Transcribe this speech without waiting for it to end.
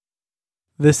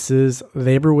This is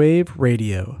Labor Wave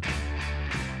Radio.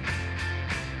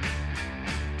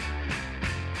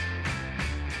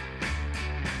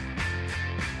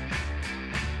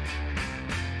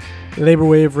 Labor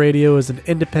Wave Radio is an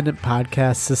independent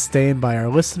podcast sustained by our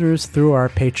listeners through our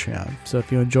Patreon. So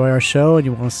if you enjoy our show and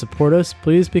you want to support us,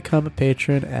 please become a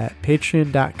patron at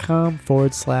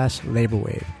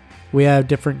patreon.com/LaborWave. We have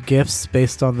different gifts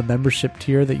based on the membership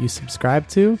tier that you subscribe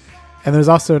to. And there's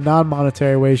also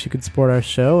non-monetary ways you can support our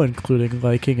show, including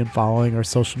liking and following our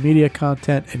social media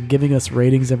content and giving us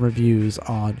ratings and reviews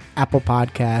on Apple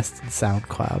Podcasts and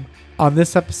SoundCloud. On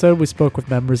this episode, we spoke with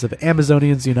members of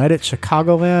Amazonians United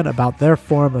Chicagoland about their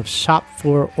form of shop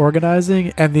floor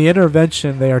organizing and the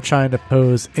intervention they are trying to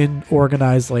pose in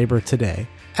organized labor today.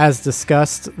 As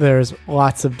discussed, there's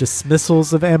lots of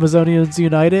dismissals of Amazonians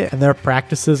United and their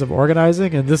practices of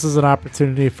organizing, and this is an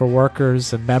opportunity for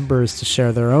workers and members to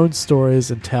share their own stories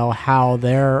and tell how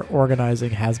their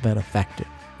organizing has been effective.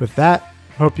 With that,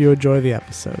 hope you enjoy the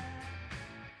episode.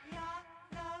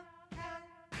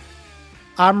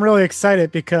 I'm really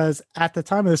excited because at the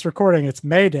time of this recording, it's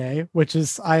May Day, which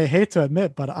is, I hate to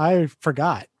admit, but I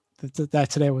forgot that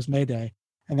today was May Day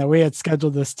and that we had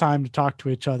scheduled this time to talk to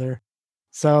each other.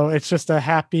 So it's just a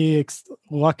happy,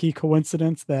 lucky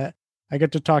coincidence that I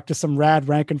get to talk to some rad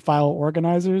rank and file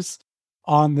organizers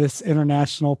on this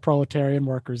International Proletarian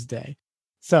Workers' Day.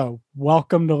 So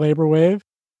welcome to Labor Wave,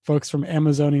 folks from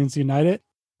Amazonians United.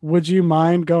 Would you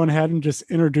mind going ahead and just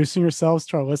introducing yourselves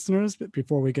to our listeners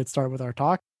before we get started with our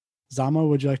talk? Zama,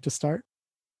 would you like to start?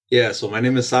 Yeah, so my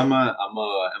name is Sama. I'm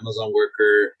an Amazon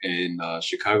worker in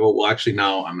Chicago. Well, actually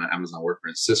now I'm an Amazon worker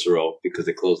in Cicero because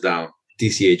they closed down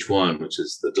DCH1, which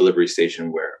is the delivery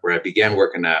station where I began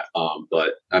working at.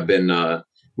 But I've been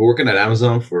working at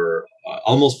Amazon for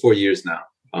almost 4 years now.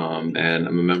 And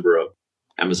I'm a member of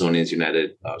Amazonians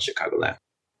United Chicagoland.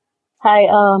 Hi,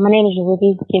 my name is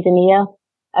Ruby Quintanilla.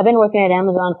 I've been working at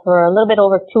Amazon for a little bit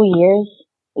over 2 years.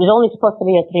 It was only supposed to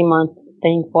be a 3-month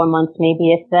thing, 4 months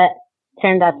maybe, if that.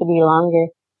 Turned out to be longer.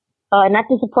 Not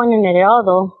disappointing at all,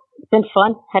 though. It's been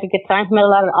fun. Had a good time. Met a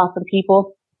lot of awesome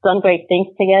people. Done great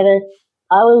things together.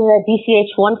 I was at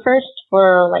DCH1 first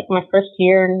for like my first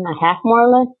year and a half, more or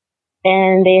less.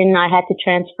 And then I had to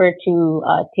transfer to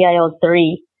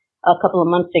TIO3 a couple of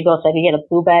months ago so I could get a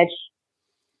blue badge.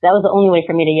 That was the only way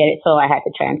for me to get it, so I had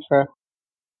to transfer.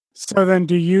 So then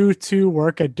do you two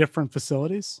work at different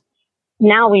facilities?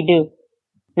 Now we do.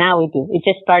 It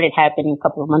just started happening a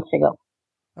couple of months ago.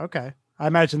 Okay. I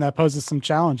imagine that poses some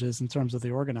challenges in terms of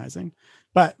the organizing,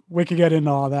 but we could get into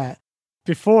all that.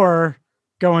 Before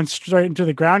going straight into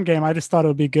the ground game, I just thought it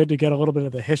would be good to get a little bit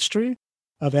of the history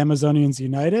of Amazonians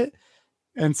United.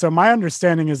 And so my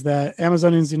understanding is that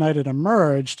Amazonians United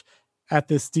emerged at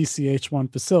this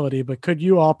DCH1 facility, but could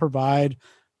you all provide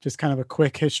just kind of a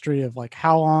quick history of like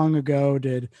how long ago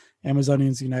did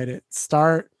Amazonians United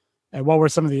start and what were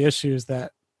some of the issues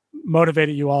that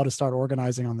motivated you all to start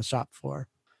organizing on the shop floor?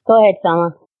 Go ahead,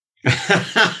 Sama.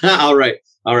 All right.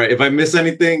 If I miss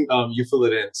anything, you fill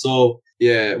it in. So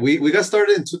yeah, we got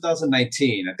started in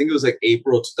 2019. I think it was like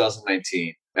April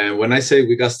 2019. And when I say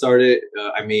we got started,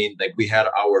 I mean like we had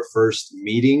our first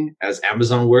meeting as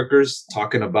Amazon workers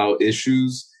talking about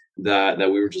issues that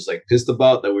we were just like pissed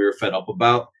about, that we were fed up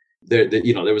about. There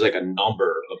was like a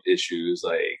number of issues,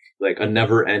 like a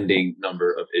never ending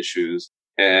number of issues.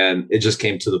 And it just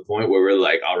came to the point where we're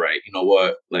like, all right, you know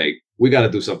what? Like we got to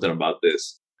do something about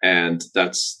this. And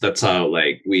that's how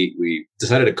like we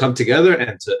decided to come together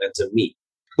and to meet.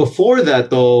 Before that,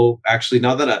 though, actually,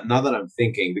 now that I'm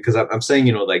thinking, because I'm saying,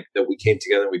 like that we came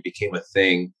together and we became a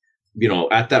thing,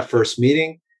 at that first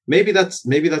meeting, maybe that's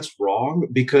wrong,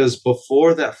 because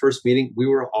before that first meeting, we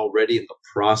were already in the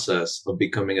process of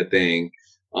becoming a thing,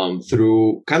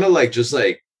 through kind of like just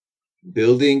like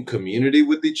building community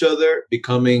with each other,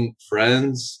 becoming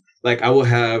friends. Like I will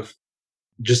have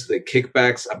just the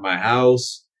kickbacks at my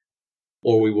house,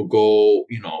 or we will go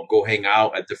hang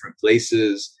out at different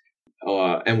places.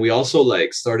 And we also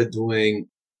like started doing,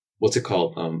 what's it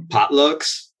called?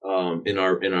 Potlucks, in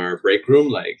our break room,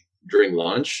 like during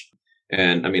lunch.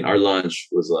 And I mean, our lunch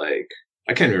was like,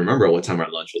 I can't even remember what time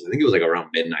our lunch was. I think it was like around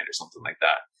midnight or something like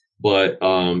that. But,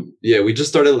 yeah, we just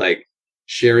started like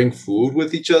sharing food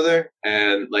with each other,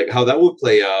 and like how that would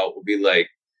play out would be like,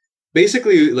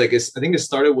 basically like, I think it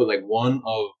started with like one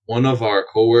of our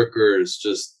coworkers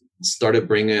just started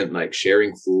bringing like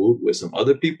sharing food with some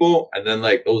other people, and then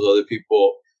like those other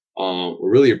people were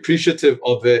really appreciative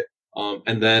of it,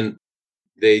 and then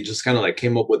they just kind of like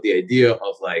came up with the idea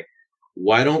of like,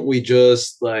 why don't we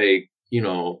just like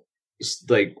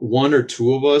like one or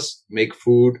two of us make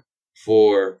food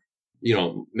for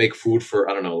make food for,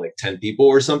 I don't know, like 10 people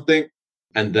or something.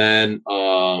 And then,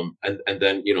 and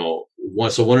then,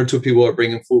 one or two people are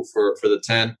bringing food for the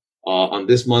 10, on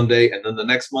this Monday. And then the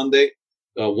next Monday,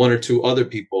 one or two other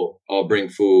people, bring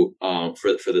food,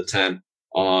 for the 10,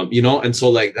 and so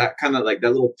like that kind of like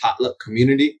that little potluck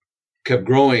community kept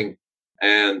growing.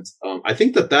 And, I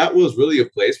think that was really a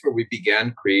place where we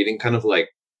began creating kind of like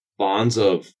bonds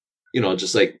of,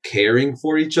 just like caring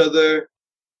for each other,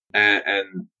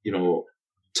 and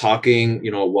talking,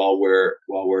 while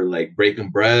we're like breaking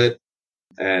bread,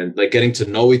 and like getting to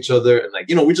know each other, and like,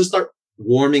 we just start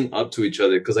warming up to each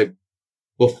other. Cause like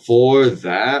before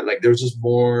that, like there was just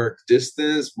more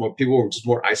distance, more people were just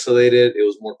more isolated. It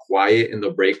was more quiet in the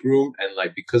break room. And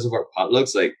like, because of our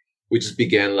potlucks, like we just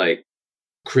began like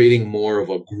creating more of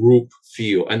a group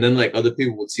feel. And then like other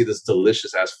people would see this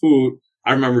delicious ass food.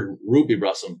 I remember Ruby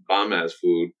brought some bomb ass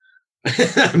food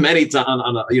many times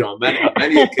on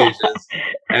many occasions,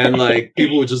 and like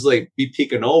people would just like be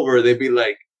peeking over. They'd be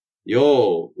like,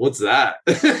 "Yo, what's that?"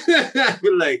 I'd be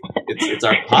like, "It's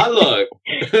our potluck,"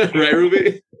 right,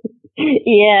 Ruby?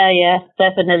 Yeah,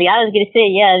 definitely. I was gonna say,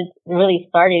 yeah, it really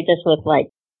started just with like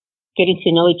getting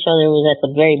to know each other was at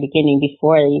the very beginning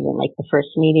before even like the first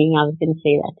meeting. I was gonna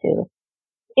say that too.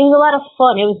 It was a lot of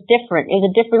fun. It was different. It was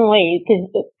a different way because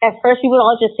at first we would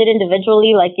all just sit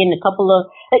individually, like in a couple of,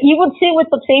 like you would sit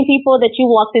with the same people that you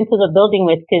walked into the building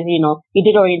with because, you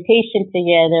did orientation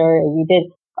together. You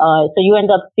did, so you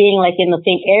end up being like in the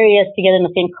same areas together in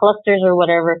the same clusters or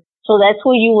whatever. So that's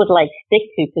who you would like stick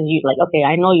to because you like, okay,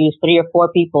 I know you 3 or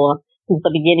 4 people since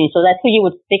the beginning. So that's who you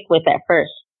would stick with at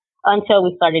first until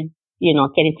we started,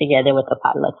 getting together with the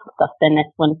potluck stuff. Then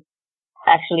that's when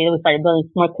actually we started building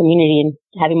more community and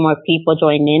having more people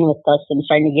join in with us and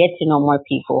starting to get to know more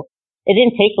people. It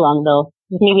didn't take long though.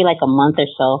 It was maybe like a month or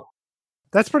so.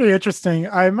 That's pretty interesting.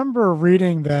 I remember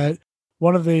reading that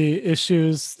one of the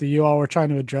issues that you all were trying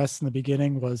to address in the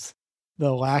beginning was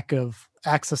the lack of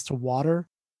access to water.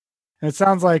 And it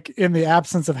sounds like in the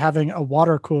absence of having a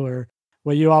water cooler,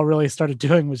 what you all really started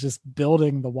doing was just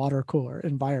building the water cooler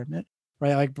environment,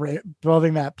 right? Like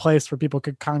building that place where people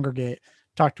could congregate,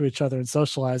 talk to each other and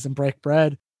socialize and break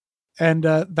bread. And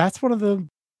that's one of the,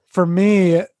 for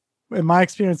me, in my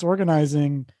experience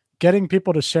organizing, getting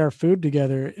people to share food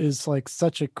together is like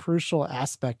such a crucial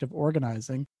aspect of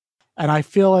organizing. And I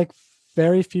feel like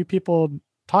very few people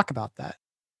talk about that,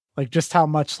 like just how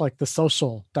much like the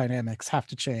social dynamics have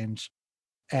to change.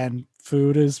 And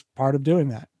food is part of doing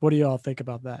that. What do you all think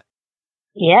about that?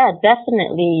 Yeah,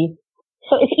 definitely.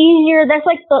 So it's easier. That's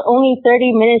like the only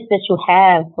 30 minutes that you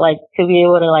have, like, to be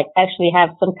able to, like, actually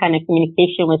have some kind of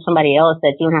communication with somebody else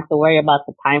that you don't have to worry about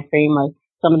the time frame or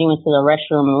somebody went to the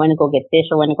restroom or when to go get this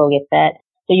or when to go get that.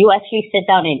 So you actually sit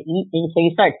down and eat, and so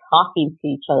you start talking to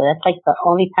each other. That's like the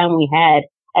only time we had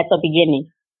at the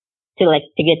beginning to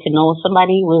get to know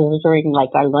somebody was during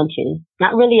like our lunches.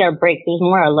 Not really our breaks. It was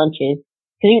more our lunches.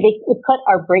 Because they cut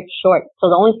our break short. So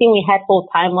the only thing we had full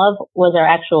time of was our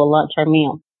actual lunch, our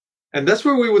meal. And that's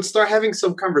where we would start having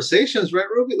some conversations, right,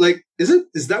 Ruby? Like, is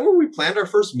that where we planned our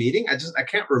first meeting? I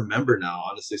can't remember now,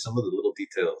 honestly, some of the little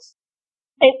details.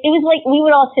 It was like we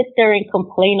would all sit there and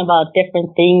complain about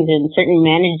different things and certain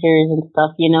managers and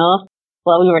stuff,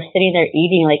 while we were sitting there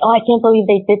eating, like, oh, I can't believe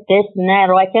they did this and that,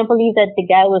 or I can't believe that the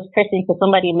guy was cursing because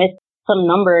somebody missed some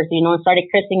numbers, and started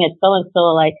cursing at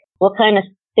so-and-so, like, what kind of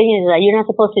thing is that? You're not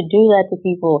supposed to do that to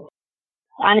people.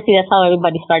 Honestly, that's how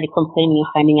everybody started complaining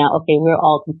and finding out, okay, we're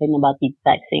all complaining about the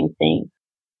exact same thing.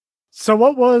 So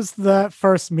what was that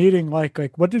first meeting like?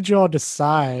 Like, what did you all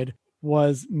decide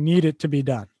was needed to be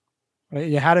done? Right?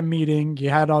 You had a meeting, you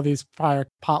had all these prior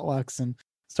potlucks and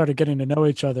started getting to know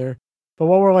each other. But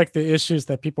what were like the issues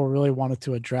that people really wanted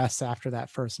to address after that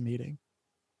first meeting?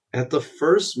 At the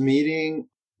first meeting,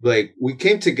 like we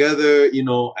came together,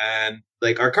 and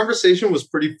like our conversation was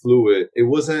pretty fluid. It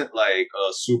wasn't like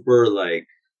a super like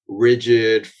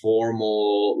rigid,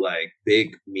 formal, like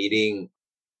big meeting.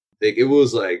 Like it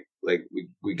was like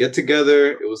we get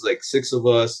together. It was like 6 of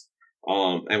us,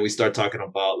 and we start talking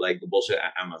about like the bullshit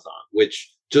at Amazon,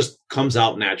 which just comes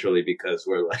out naturally because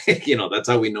we're like, that's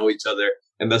how we know each other,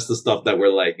 and that's the stuff that we're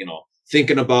like,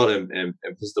 thinking about and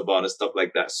pissed about and stuff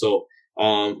like that. So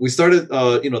we started,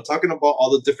 talking about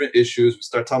all the different issues. We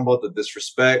start talking about the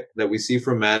disrespect that we see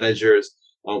from managers.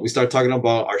 We start talking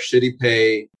about our shitty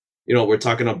pay. We're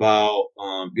talking about,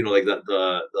 like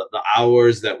the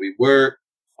hours that we work.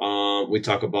 We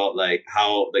talk about like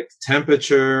how, like the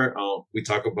temperature. We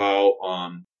talk about,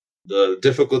 the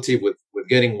difficulty with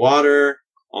getting water.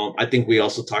 I think we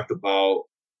also talked about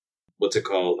what's it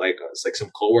called? Like, it's like some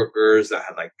coworkers that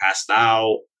had like passed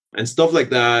out and stuff like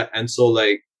that. And so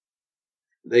like,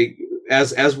 they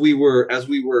as we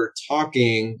were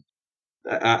talking,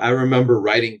 I remember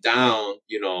writing down,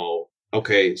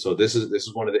 okay, so this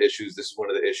is one of the issues, this is one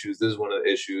of the issues, this is one of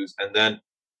the issues, and then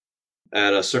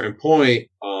at a certain point,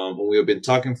 when we have been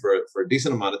talking for a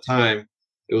decent amount of time,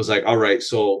 it was like, all right,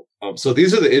 so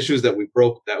these are the issues that we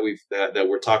broke that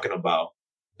we're talking about.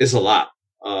 It's a lot.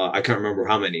 I can't remember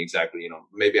how many exactly.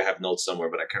 Maybe I have notes somewhere,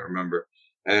 but I can't remember.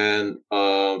 And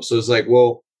so it's like,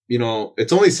 well,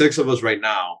 it's only 6 of us right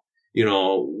now.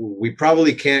 We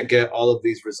probably can't get all of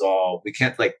these resolved. We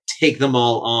can't like take them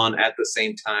all on at the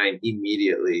same time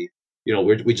immediately.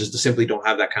 We just simply don't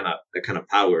have that kind of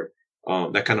power,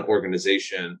 that kind of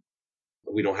organization.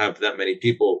 We don't have that many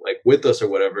people like with us or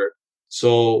whatever.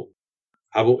 So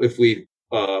how about if we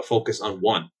focus on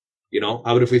one? How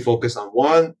about if we focus on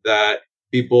one that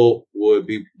people would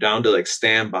be down to like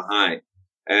stand behind?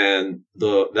 And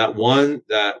that one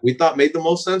that we thought made the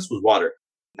most sense was water.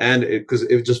 And because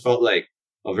it just felt like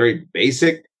a very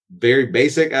basic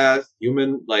as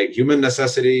human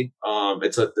necessity.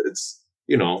 It's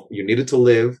you needed to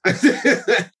live.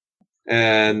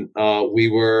 And we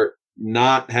were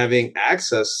not having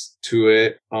access to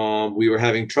it. We were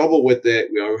having trouble with it.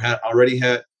 We already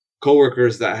had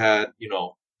coworkers that had,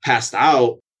 passed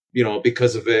out,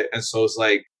 because of it. And so it's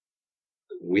like,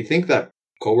 we think that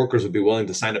coworkers would be willing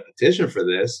to sign a petition for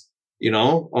this,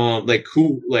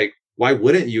 why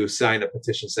wouldn't you sign a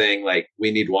petition saying like,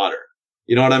 we need water?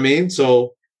 You know what I mean?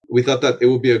 So we thought that it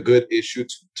would be a good issue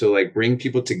to like bring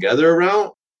people together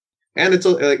around. And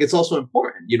it's also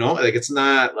important, it's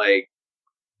not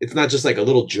just like a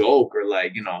little joke or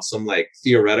like, some like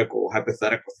theoretical,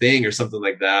 hypothetical thing or something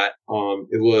like that.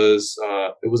 It was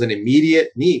an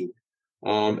immediate need.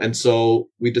 And so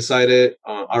we decided,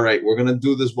 all right, we're going to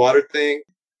do this water thing.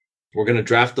 We're going to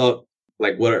draft up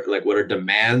like what our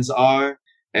demands are.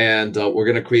 And we're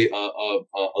going to create a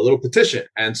little petition.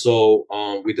 And so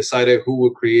we decided who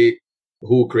would create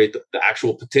the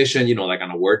actual petition, like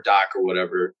on a Word doc or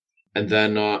whatever. And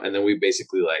then we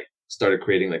basically like started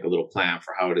creating like a little plan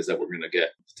for how it is that we're going to get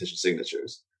petition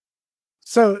signatures.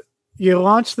 So you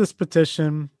launched this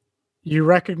petition, you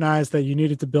recognized that you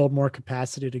needed to build more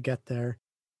capacity to get there.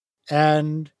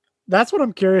 And that's what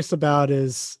I'm curious about,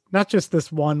 is not just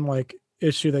this one like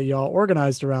issue that y'all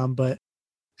organized around, but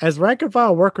as rank and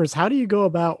file workers, how do you go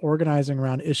about organizing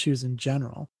around issues in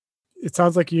general? It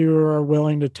sounds like you are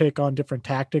willing to take on different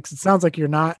tactics. It sounds like you're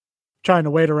not trying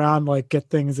to wait around, like get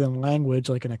things in language,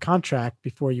 like in a contract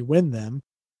before you win them.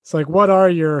 So like, what are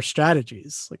your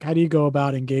strategies? Like, how do you go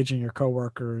about engaging your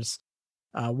coworkers?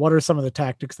 What are some of the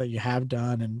tactics that you have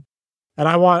done? And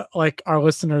I want like our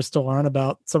listeners to learn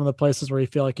about some of the places where you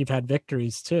feel like you've had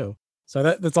victories too. So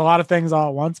that's a lot of things all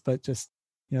at once, but just,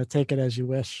 take it as you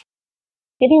wish.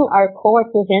 Getting our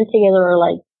coworkers in together, or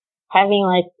like having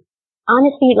like,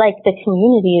 honestly, like the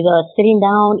community, the sitting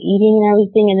down, eating and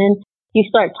everything. And then you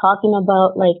start talking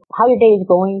about like how your day is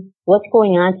going, what's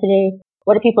going on today,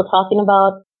 what are people talking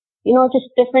about,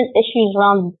 just different issues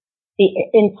around the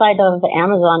inside of the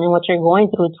Amazon and what you're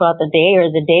going through throughout the day or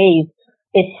the days.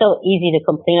 It's so easy to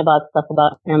complain about stuff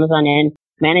about Amazon and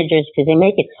managers because they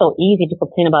make it so easy to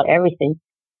complain about everything.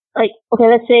 Like, okay,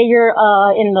 let's say you're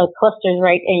in the clusters,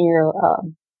 right? And you're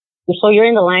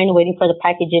in the line waiting for the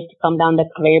packages to come down the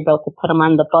conveyor belt to put them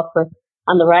on the buffer,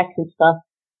 on the racks and stuff.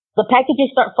 The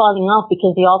packages start falling off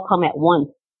because they all come at once,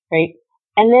 right?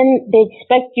 And then they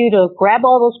expect you to grab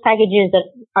all those packages that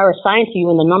are assigned to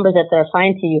you and the numbers that they're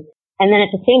assigned to you. And then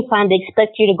at the same time, they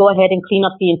expect you to go ahead and clean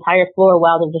up the entire floor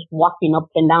while they're just walking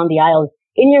up and down the aisles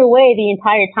in your way the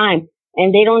entire time.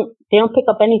 And they don't pick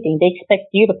up anything. They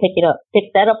expect you to pick it up,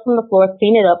 pick that up from the floor,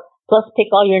 clean it up, plus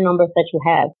pick all your numbers that you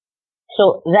have.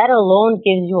 So that alone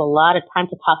gives you a lot of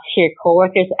time to talk to your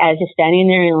coworkers as you're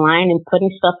standing there in line and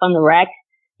putting stuff on the racks.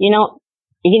 It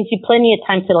gives you plenty of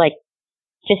time to like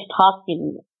just talk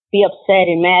and be upset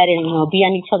and mad and, be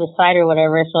on each other's side or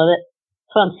whatever. So that's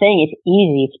what I'm saying. It's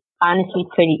easy. It's honestly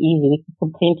pretty easy. We can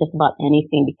complain just about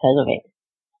anything because of it.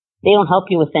 They don't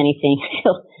help you with anything.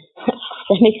 So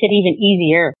that makes it even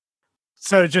easier.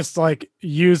 So just like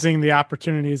using the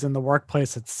opportunities in the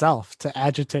workplace itself to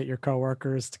agitate your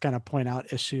coworkers, to kind of point out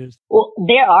issues. Well,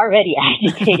 they're already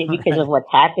agitated because of what's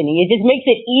happening. It just makes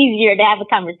it easier to have a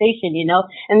conversation,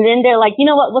 And then they're like, you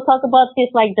know what, we'll talk about this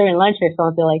like during lunch or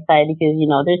something like that because,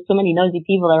 there's too many nosy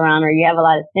people around or you have a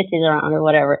lot of snitches around or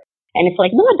whatever. And it's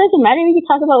like, no, it doesn't matter. We can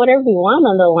talk about whatever we want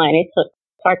on the line. It's a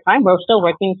part-time. We're still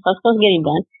working. Stuff's still getting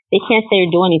done. They can't say or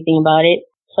do anything about it.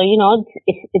 So,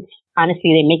 it's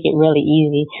honestly, they make it really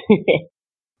easy.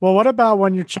 Well, what about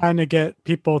when you're trying to get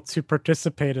people to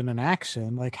participate in an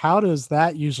action? Like, how does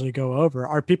that usually go over?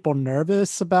 Are people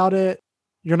nervous about it?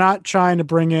 You're not trying to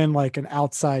bring in like an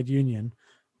outside union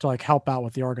to like help out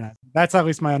with the organizing. That's at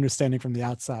least my understanding from the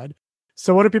outside.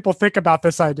 So what do people think about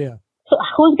this idea? So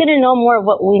who's going to know more of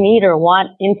what we need or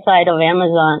want inside of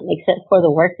Amazon except for the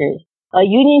workers? A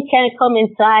union can't come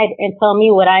inside and tell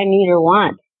me what I need or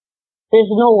want.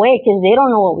 There's no way because they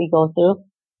don't know what we go through.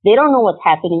 They don't know what's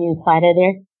happening inside of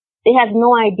there. They have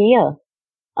no idea.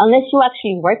 Unless you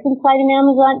actually work inside an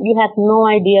Amazon, you have no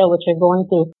idea what you're going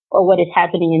through or what is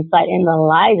happening inside. And the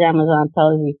lies Amazon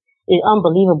tells you is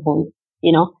unbelievable.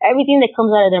 You know, everything that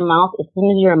comes out of their mouth, as soon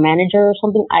as you're a manager or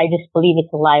something, I just believe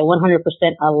it's a lie, 100%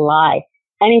 a lie.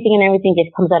 Anything and everything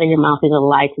that comes out of your mouth is a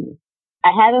lie to me.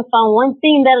 I haven't found one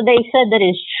thing that they said that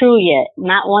is true yet.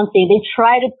 Not one thing. They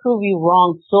try to prove you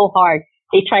wrong so hard.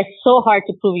 They try so hard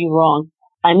to prove you wrong.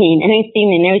 I mean,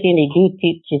 anything and everything they do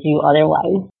teaches you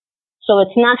otherwise. So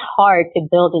it's not hard to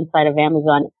build inside of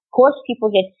Amazon. Of course, people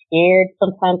get scared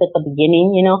sometimes at the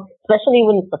beginning, you know, especially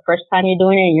when it's the first time you're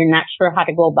doing it and you're not sure how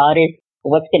to go about it,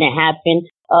 what's going to happen.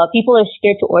 People are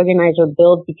scared to organize or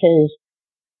build because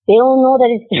they don't know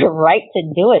that it's their right to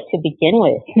do it to begin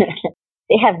with.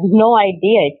 They have no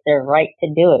idea it's their right to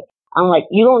do it. I'm like,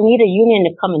 you don't need a union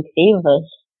to come and save us.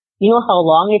 You know how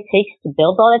long it takes to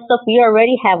build all that stuff? We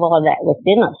already have all that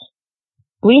within us.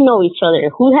 We know each other.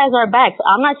 Who has our backs?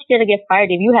 I'm not scared to get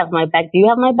fired if you have my back. Do you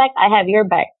have my back? I have your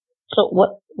back. So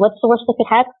what's the worst that could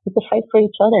happen? We could fight for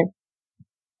each other.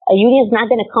 A union is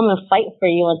not going to come and fight for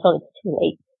you until it's too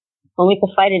late. When we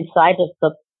could fight inside of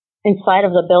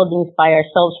the buildings by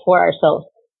ourselves for ourselves.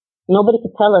 Nobody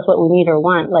could tell us what we need or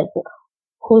want. Like,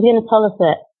 who's going to tell us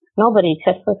that? Nobody,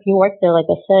 except for if you work there, like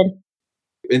I said.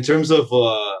 In terms of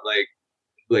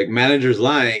like managers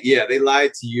lying, yeah, they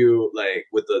lied to you like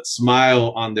with a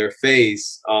smile on their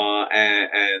face,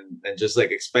 and just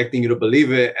like expecting you to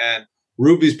believe it. And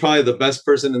Ruby's probably the best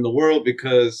person in the world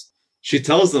because she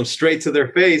tells them straight to their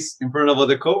face in front of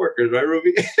other coworkers, right,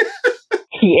 Ruby?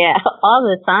 Yeah, all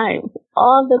the time.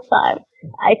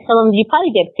 I tell them, you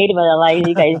probably get paid by the lies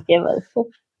you guys give us.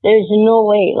 There's no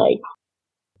way, like,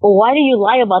 well, why do you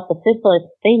lie about the simplest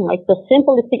thing? Like, the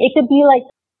simplest thing, it could be like,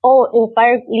 oh, if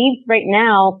I leave right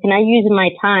now, can I use my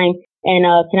time? And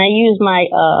can I use my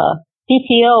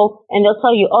PTO? And they'll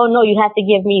tell you, oh, no, you have to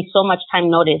give me so much time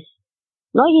notice.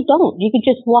 No, you don't. You can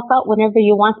just walk out whenever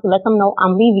you want to. Let them know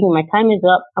I'm leaving. My time is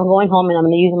up. I'm going home and I'm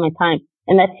going to use my time.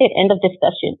 And that's it. End of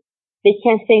discussion. They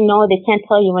can't say no. They can't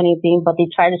tell you anything, but they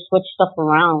try to switch stuff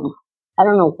around. I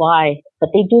don't know why, but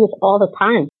they do this all the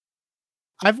time.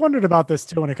 I've wondered about this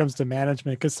too when it comes to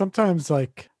management, because sometimes,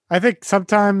 like, I think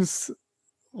sometimes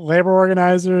labor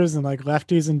organizers and like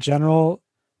lefties in general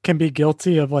can be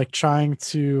guilty of like trying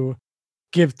to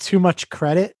give too much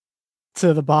credit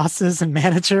to the bosses and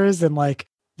managers and like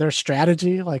their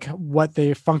strategy, like what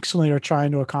they functionally are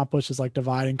trying to accomplish is like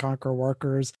divide and conquer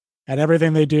workers, and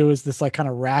everything they do is this like kind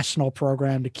of rational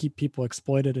program to keep people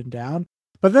exploited and down.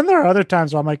 But then there are other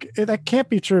times where I'm like, that can't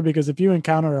be true, because if you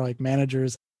encounter like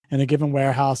managers in a given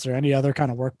warehouse or any other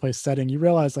kind of workplace setting, you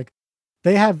realize like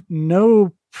they have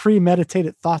no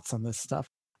premeditated thoughts on this stuff.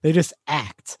 They just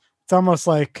act. It's almost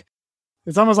like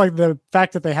the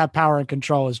fact that they have power and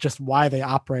control is just why they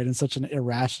operate in such an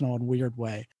irrational and weird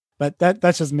way. But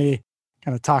that's just me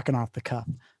kind of talking off the cuff.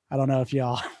 I don't know if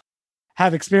y'all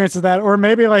have experience of that, or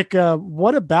maybe like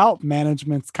what about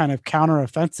management's kind of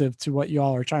counteroffensive to what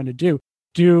y'all are trying to do?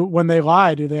 When they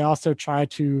lie, do they also try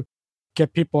to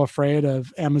get people afraid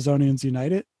of Amazonians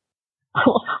United?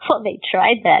 Well, they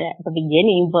tried that at the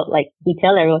beginning, but like we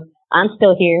tell everyone, I'm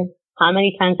still here. How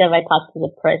many times have I talked to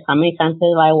the press? How many times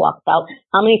have I walked out?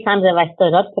 How many times have I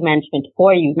stood up to management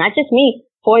for you? Not just me,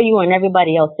 for you and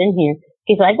everybody else in here.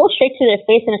 Because I go straight to their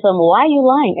face and I tell them, why are you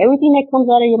lying? Everything that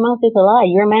comes out of your mouth is a lie.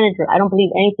 You're a manager. I don't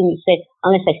believe anything you say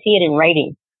unless I see it in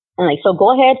writing. And like, so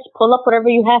go ahead, pull up whatever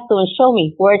you have to and show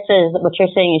me where it says what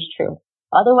you're saying is true.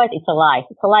 Otherwise, it's a lie.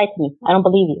 It's a lie to me. I don't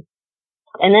believe you.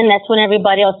 And then that's when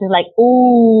everybody else is like,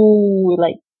 ooh,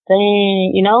 like,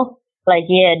 dang, you know? Like,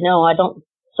 yeah, no, I don't.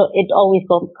 So it always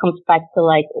comes back to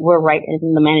like, we're right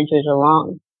and the managers are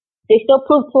wrong. They still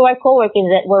prove to our coworkers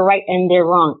that we're right and they're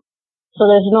wrong. So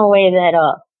there's no way that,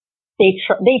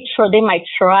 they might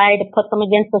try to put them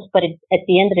against us, but at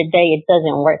the end of the day, it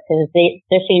doesn't work because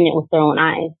they're seeing it with their own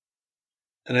eyes.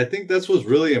 And I think that's what's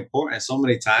really important. So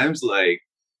many times, like,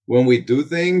 when we do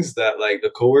things that like the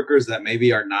coworkers that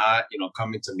maybe are not,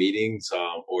 coming to meetings,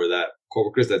 or that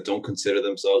coworkers that don't consider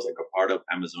themselves like a part of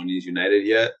Amazonians United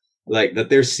yet, like that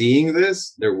they're seeing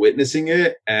this, they're witnessing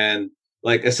it. And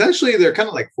like, essentially they're kind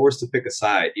of like forced to pick a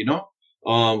side,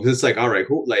 because it's like, all right,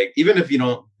 who, like, even if,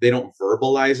 they don't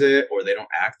verbalize it or they don't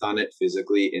act on it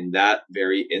physically in that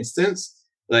very instance,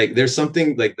 Like there's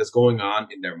something like that's going on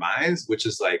in their minds, which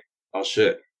is like, oh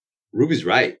shit, Ruby's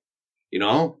right,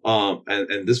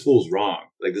 and this fool's wrong.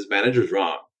 Like this manager's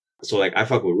wrong. So like I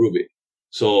fuck with Ruby.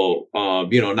 So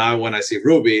now when I see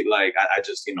Ruby, like I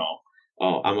just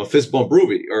I'm a fist bump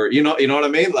Ruby, or you know what I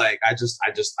mean? Like I just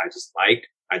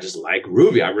like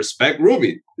Ruby. I respect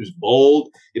Ruby. She's bold.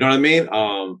 You know what I mean?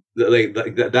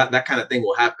 That kind of thing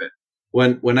will happen.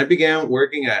 When I began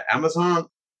working at Amazon,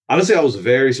 honestly, I was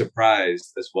very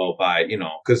surprised as well by,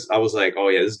 because I was like, oh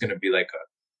yeah, this is going to be like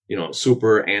a,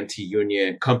 super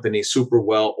anti-union company, super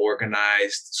well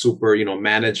organized, super,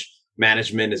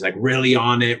 management is like really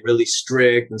on it, really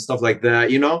strict and stuff like that,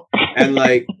 and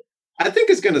like, I think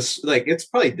it's going to like, it's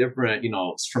probably different,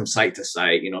 from site to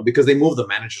site, because they move the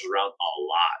managers around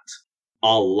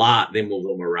a lot. They move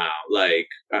them around. Like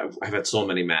I've had so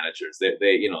many managers.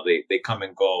 They come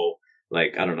and go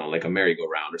like, I don't know, like a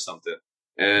merry-go-round or something.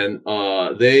 And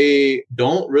they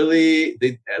don't really,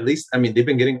 at least, I mean, they've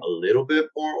been getting a little bit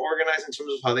more organized in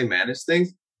terms of how they manage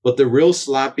things, but they're real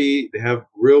sloppy. They have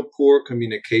real poor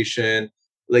communication.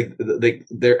 Like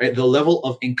they're at the level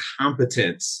of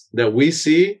incompetence that we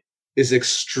see is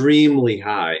extremely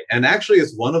high. And actually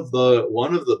it's one of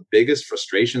the biggest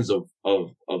frustrations of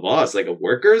us, like of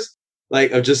workers,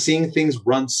 like of just seeing things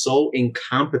run so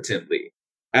incompetently.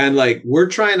 And like we're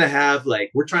trying to have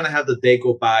the day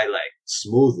go by like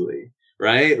smoothly,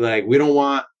 right? Like we don't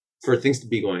want for things to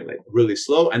be going like really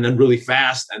slow and then really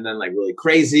fast and then like really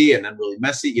crazy and then really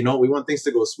messy. We want things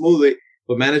to go smoothly,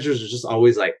 but managers are just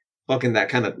always like fucking that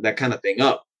kind of thing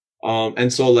up.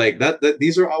 And so like that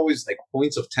these are always like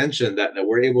points of tension that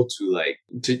we're able to like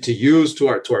to use to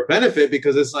our benefit,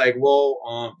 because it's like, well,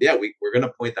 we're going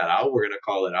to point that out. We're going to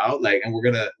call it out, like, and we're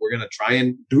going to try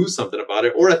and do something about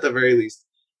it, or at the very least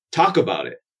talk about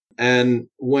it. And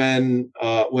when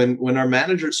our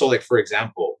manager, so like, for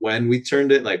example, when we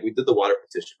turned it, like we did the water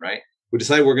petition, right? We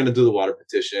decided we're going to do the water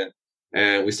petition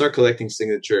and we start collecting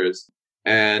signatures.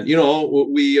 And,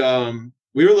 we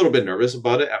were a little bit nervous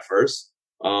about it at first.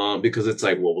 Because it's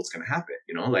like, well, what's going to happen?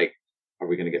 Like, are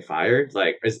we going to get fired?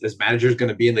 Like, is managers going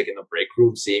to be in the break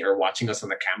room seeing or watching us on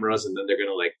the cameras, and then they're going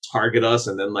to like target us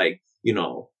and then like,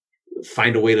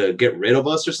 find a way to get rid of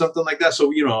us or something like that.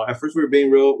 So, at first we were being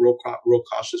real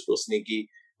cautious, real sneaky.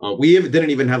 We didn't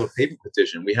even have a paper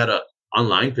petition. We had a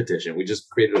online petition. We just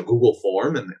created a Google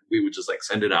form and we would just like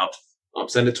send it out,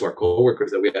 send it to our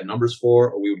coworkers that we had numbers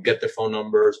for, or we would get their phone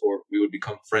numbers, or we would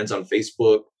become friends on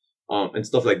Facebook. And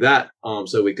stuff like that,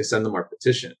 so we could send them our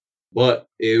petition. But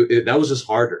that was just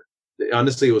harder.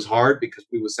 Honestly, it was hard because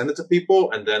we would send it to people,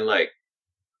 and then like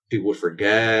people would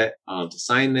forget to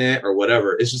sign it or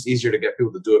whatever. It's just easier to get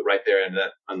people to do it right there and then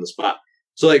on the spot.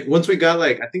 So like once we got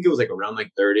like, I think it was like around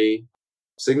like 30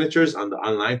 signatures on the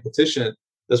online petition,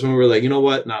 that's when we were like, you know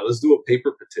what? Now let's do a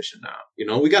paper petition now.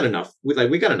 We got enough. We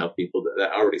got enough people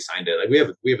that already signed it. Like we have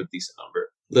a decent number.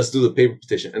 Let's do the paper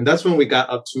petition. And that's when we got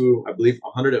up to, I believe,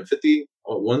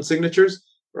 151 signatures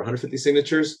or 150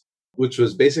 signatures, which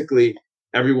was basically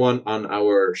everyone on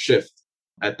our shift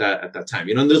at that time.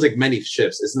 And there's like many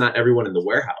shifts. It's not everyone in the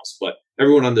warehouse, but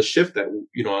everyone on the shift that,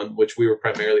 on which we were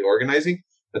primarily organizing.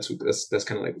 That's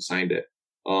kind of like who signed it.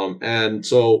 And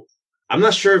so I'm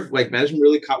not sure if like management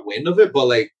really caught wind of it, but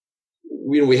like,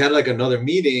 we had like another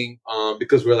meeting,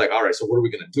 because we're like, all right, so what are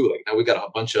we going to do? Like now we got a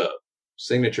bunch of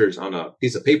signatures on a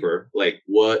piece of paper. Like,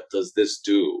 what does this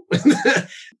do?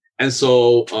 And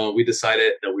so we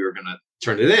decided that we were going to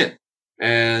turn it in.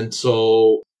 And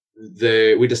so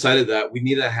we decided that we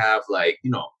need to have like,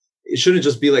 it shouldn't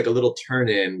just be like a little turn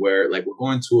in where like we're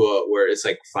going to where it's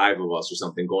like 5 of us or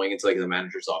something going into like the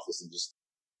manager's office and just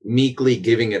meekly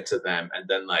giving it to them and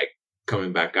then like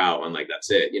coming back out and like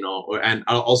that's it, and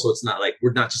also it's not like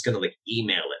we're not just going to like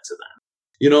email it to them.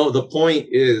 The point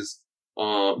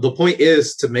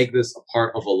is to make this a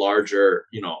part of a larger,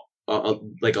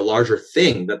 like a larger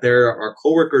thing, that our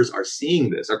coworkers are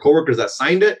seeing this. Our coworkers that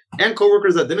signed it and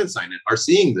coworkers that didn't sign it are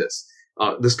seeing this,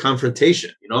 this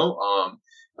confrontation,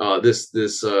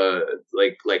 this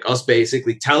like us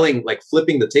basically telling, like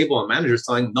flipping the table on managers,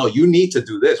 telling, no, you need to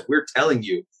do this. We're telling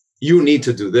you, you need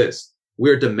to do this.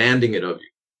 We're demanding it of you.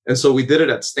 And so we did it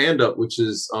at stand up, which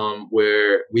is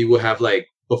where we will have like,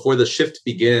 before the shift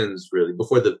begins, really,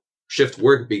 before the shift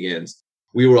work begins,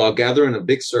 we will all gather in a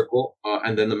big circle,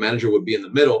 and then the manager would be in the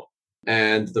middle,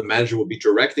 and the manager would be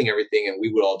directing everything, and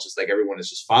we would all just like, everyone is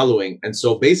just following. And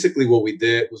so basically what we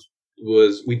did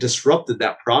was we disrupted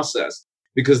that process,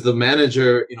 because the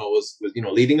manager, was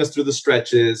leading us through the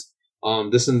stretches,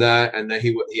 this and that, and then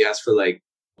he asked for like,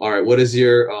 all right, what is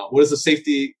the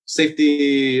safety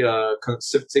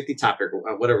topic,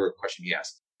 whatever question he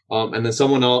asked. And then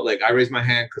someone else, like I raised my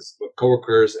hand because the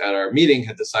coworkers at our meeting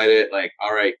had decided, like,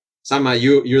 all right, Sama,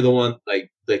 you're the one, like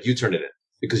you turn it in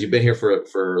because you've been here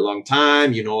for a long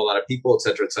time, you know a lot of people, et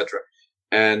cetera, et cetera.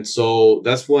 And so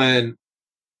that's when,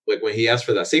 like, when he asked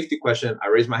for that safety question, I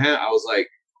raised my hand. I was like,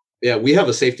 yeah, we have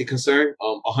a safety concern.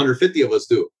 150 of us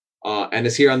do. And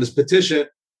it's here on this petition.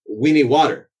 We need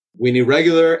water. We need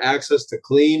regular access to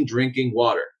clean drinking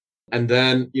water. And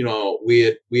then, you know, we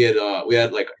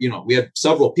had like, you know, we had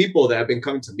several people that have been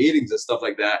coming to meetings and stuff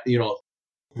like that, you know,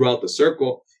 throughout the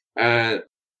circle. And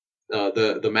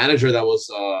the manager that was,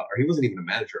 or he wasn't even a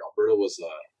manager. Alberto was a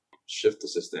shift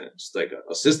assistant, just like an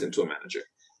assistant to a manager.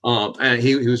 And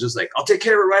he was just like, I'll take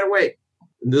care of it right away.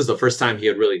 And this is the first time he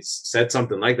had really said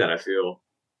something like that, I feel.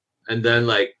 And then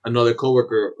like another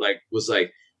coworker like was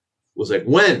like,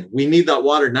 when we need that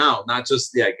water now, not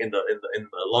just like in the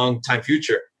long time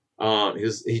future.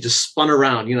 He just spun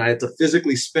around, you know, I had to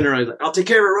physically spin around. He's like, I'll take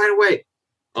care of it right away.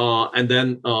 And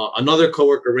then another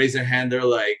coworker raised their hand. They're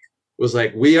like, was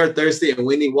like, we are thirsty and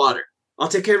we need water. I'll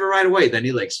take care of it right away. Then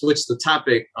he like switched the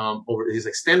topic over. He's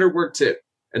like, standard work tip.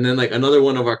 And then like another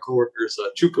one of our coworkers,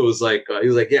 Chuco, was like, he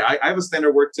was like, yeah, I have a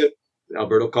standard work tip.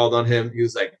 Alberto called on him. He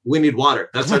was like, we need water.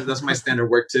 That's my standard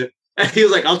work tip. And he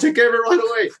was like, I'll take care of it right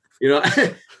away. You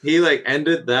know, he like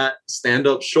ended that stand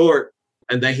up short.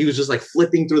 And then he was just like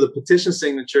flipping through the petition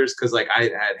signatures because like I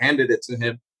had handed it to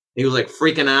him. He was like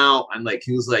freaking out and like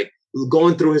he was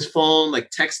going through his phone, like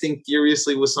texting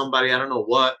furiously with somebody. I don't know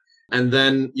what. And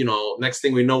then, you know, next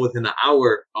thing we know, within an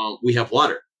hour, we have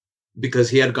water because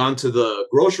he had gone to the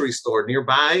grocery store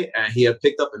nearby and he had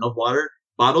picked up enough water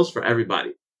bottles for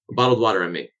everybody, bottled water, I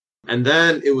mean. And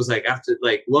then it was like after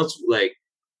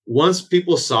once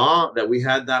people saw that we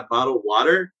had that bottled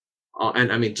water,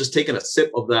 and I mean, just taking a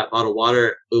sip of that bottled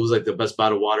water, it was like the best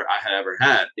bottled water I had ever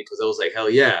had because I was like, hell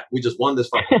yeah, we just won this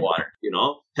fucking water, you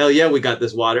know? Hell yeah, we got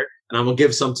this water, and I'm gonna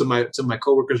give some to my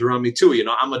coworkers around me too, you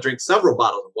know? I'm gonna drink several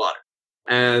bottles of water.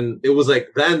 And it was like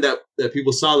then that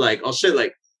people saw like, oh shit,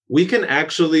 like we can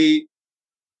actually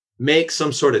make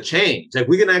some sort of change. Like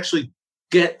we can actually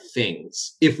get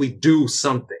things if we do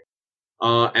something.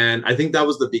 And I think that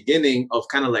was the beginning of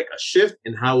kind of like a shift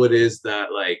in how it is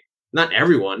that like, not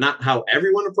how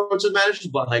everyone approaches managers,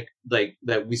 but like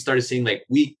that we started seeing like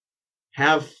we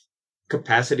have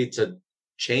capacity to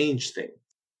change things.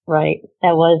 Right.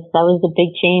 That was the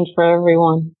big change for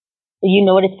everyone. You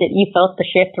noticed it. You felt the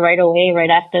shift right away,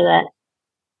 right after that.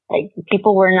 Like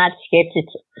people were not scared to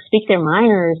speak their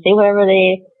mind or say whatever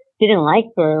they didn't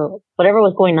like or whatever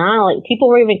was going on. Like people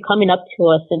were even coming up to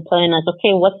us and telling us,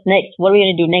 okay, what's next? What are we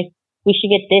going to do next? We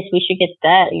should get this. We should get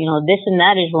that. You know, this and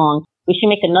that is wrong. We should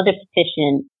make another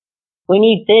petition. We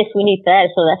need this. We need that.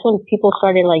 So that's when people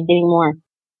started like getting more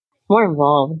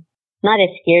involved, not as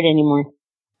scared anymore.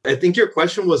 I think your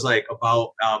question was like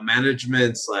about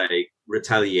management's like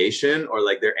retaliation or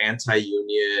like their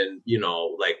anti-union, you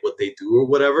know, like what they do or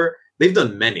whatever. They've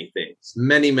done many things,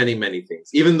 many things,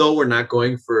 even though we're not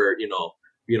going for, you know,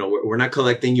 we're not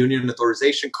collecting union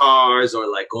authorization cards or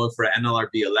like going for an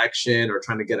NLRB election or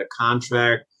trying to get a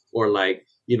contract or like,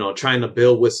 you know, trying to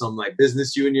build with some like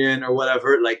business union or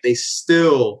whatever. Like they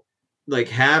still like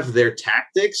have their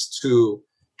tactics to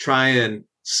try and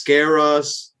scare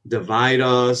us, divide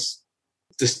us,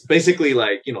 just basically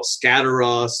like, you know, scatter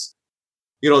us.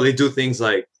 You know, they do things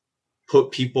like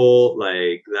put people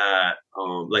like that,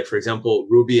 like for example,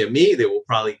 Ruby and me, they will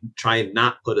probably try and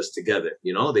not put us together.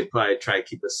 You know, they probably try to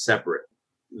keep us separate.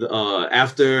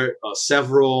 After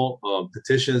several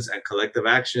petitions and collective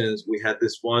actions, we had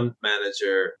this one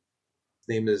manager.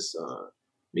 His name is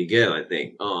Miguel, I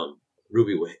think.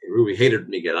 Ruby hated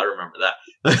Miguel. I remember that.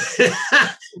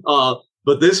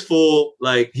 But this fool,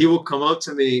 like, he will come up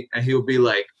to me and he would be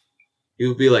like,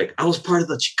 I was part of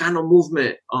the Chicano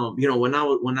movement. You know, when I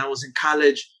was in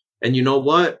college, and you know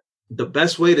what? The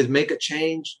best way to make a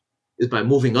change is by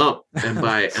moving up and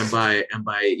by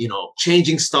you know,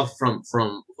 changing stuff from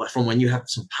when you have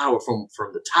some power from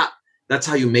the top. That's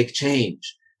how you make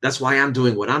change. That's why I'm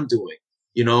doing what I'm doing.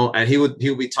 You know, and he would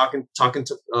be talking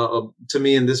to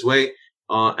me in this way,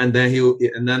 and then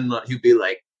he'd be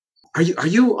like, Are you,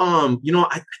 you know,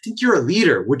 I think you're a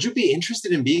leader. Would you be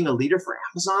interested in being a leader for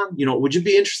Amazon? You know, would you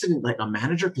be interested in like a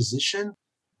manager position?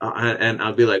 And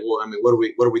I'll be like, well, I mean, what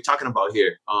are we talking about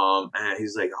here? And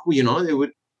he's like, oh, you know, it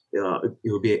would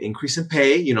be an increase in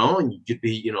pay, you know, and you'd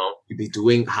be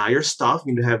doing higher stuff.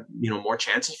 You'd have, you know, more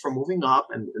chances for moving up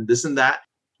and this and that.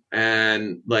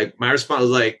 And like, my response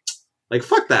was like,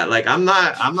 fuck that. Like, I'm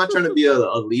not trying to be a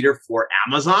leader for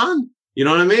Amazon. You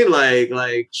know what I mean?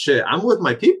 Like shit, I'm with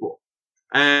my people.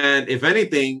 And if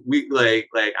anything,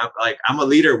 I'm a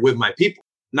leader with my people.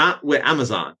 not with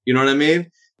Amazon. You know what I mean?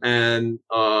 And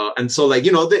so like,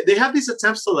 they have these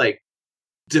attempts to like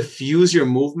diffuse your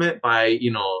movement by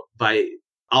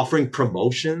offering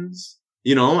promotions,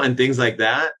 and things like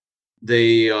that.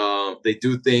 They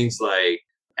do things like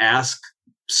ask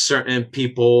certain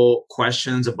people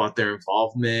questions about their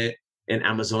involvement in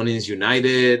Amazonians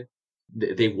United.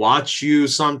 They watch you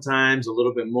sometimes a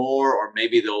little bit more, or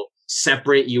maybe they'll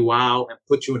separate you out and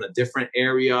put you in a different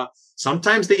area.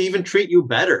 Sometimes they even treat you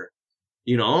better,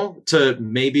 to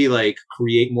maybe like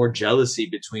create more jealousy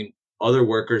between other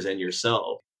workers and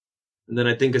yourself. And then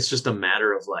I think it's just a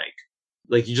matter of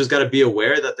like you just got to be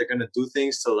aware that they're going to do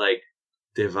things to like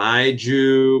divide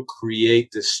you,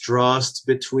 create distrust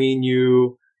between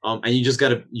you. And you just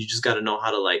gotta know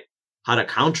how to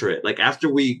counter it. Like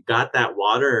after we got that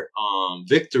water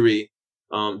victory,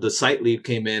 the site lead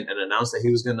came in and announced that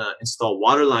he was gonna install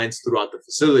water lines throughout the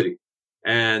facility.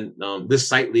 And this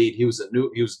site lead, he was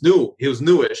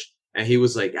newish, and he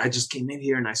was like, I just came in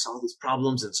here and I saw these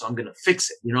problems, and so I'm gonna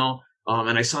fix it,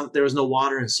 and I saw that there was no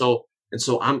water, and so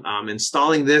I'm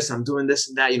installing this, I'm doing this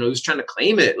and that, he was trying to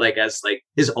claim it like as like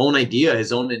his own idea,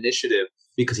 his own initiative,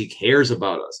 because he cares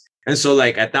about us. And so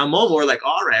like at that moment, we're like,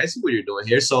 all right, I see what you're doing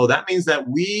here. So that means that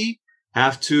we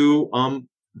have to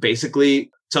basically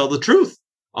tell the truth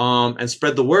and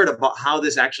spread the word about how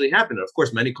this actually happened. And of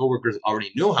course, many coworkers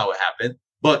already knew how it happened,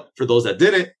 but for those that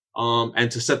didn't, and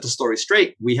to set the story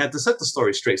straight, we had to set the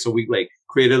story straight. So we like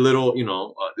created a little,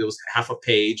 it was half a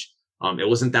page. It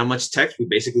wasn't that much text. We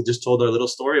basically just told our little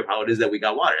story of how it is that we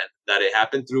got water, and that it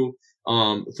happened through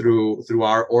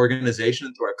our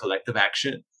organization, through our collective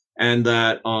action. And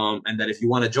that if you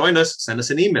want to join us, send us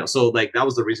an email. So like that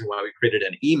was the reason why we created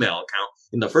an email account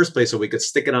in the first place, so we could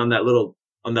stick it on that little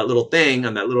thing,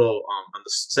 on the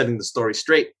setting the story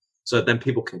straight, so that then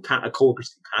people coworkers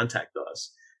can contact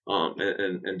us,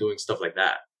 and doing stuff like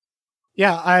that.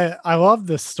 Yeah, I love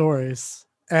the stories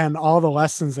and all the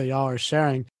lessons that y'all are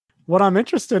sharing. What I'm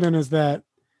interested in is that,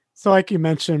 so like you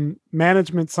mentioned,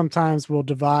 management sometimes will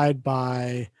divide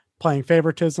by playing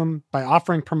favoritism, by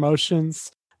offering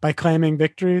promotions, by claiming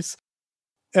victories.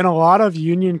 In a lot of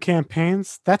union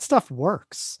campaigns, that stuff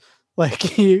works.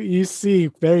 Like you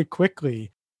see very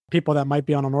quickly people that might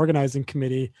be on an organizing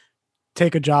committee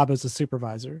take a job as a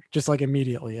supervisor, just like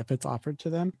immediately if it's offered to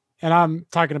them. And I'm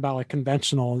talking about like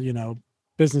conventional,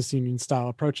 business union style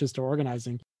approaches to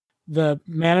organizing. The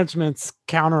management's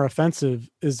counteroffensive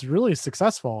is really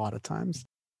successful a lot of times.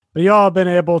 But you all have been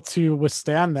able to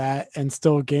withstand that and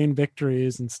still gain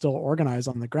victories and still organize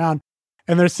on the ground.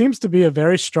 And there seems to be a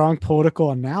very strong political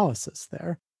analysis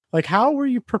there. Like, how were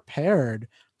you prepared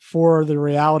for the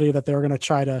reality that they were going to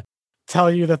try to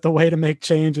tell you that the way to make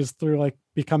change is through like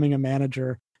becoming a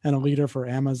manager and a leader for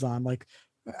Amazon, like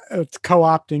it's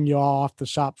co-opting you all off the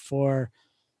shop floor?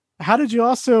 How did you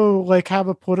also like have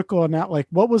a political like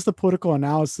what was the political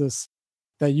analysis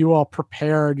that you all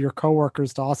prepared your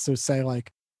coworkers to also say,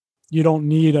 like, you don't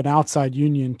need an outside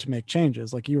union to make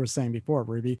changes, like you were saying before,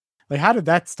 Ruby? Like, how did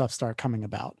that stuff start coming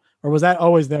about? Or was that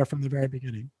always there from the very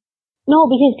beginning? No,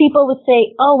 because people would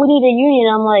say, oh, we need a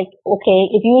union. I'm like, okay,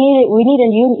 if you need it, we need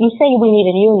a union. You say we need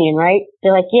a union, right?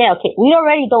 They're like, yeah, okay. We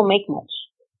already don't make much.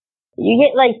 You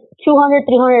get like $200,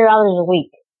 $300 a week.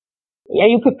 Are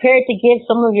you prepared to give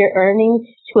some of your earnings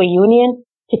to a union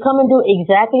to come and do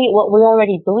exactly what we're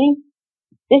already doing?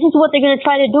 This is what they're going to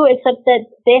try to do, except that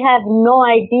they have no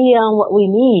idea on what we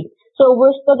need. So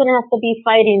we're still going to have to be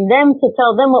fighting them to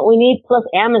tell them what we need, plus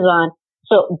Amazon.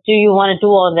 So do you want to do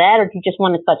all that, or do you just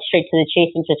want to cut straight to the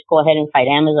chase and just go ahead and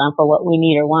fight Amazon for what we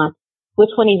need or want?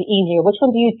 Which one is easier? Which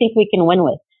one do you think we can win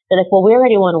with? They're like, well, we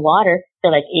already won water.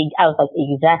 They're like, I was like,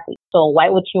 exactly. So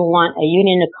why would you want a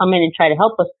union to come in and try to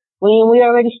help us when we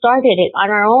already started it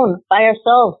on our own, by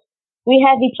ourselves? We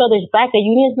have each other's back. A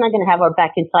union's not going to have our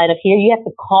back inside of here. You have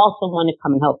to call someone to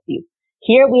come and help you.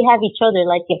 Here we have each other.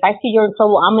 Like, if I see you're in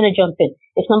trouble, I'm going to jump in.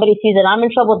 If somebody sees that I'm in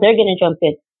trouble, they're going to jump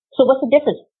in. So what's the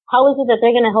difference? How is it that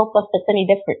they're going to help us that's any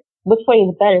different? Which way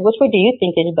is better? Which way do you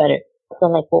think is better?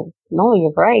 They're like, well, no,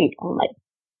 you're right. I'm like,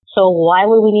 so why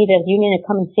would we need a union to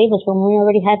come and save us when we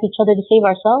already have each other to save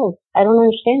ourselves? I don't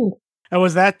understand. And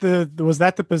was that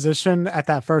the position at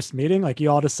that first meeting? Like, you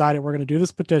all decided we're going to do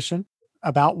this petition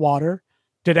about water.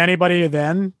 Did anybody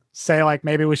then say, like,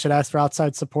 maybe we should ask for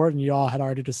outside support, and you all had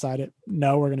already decided,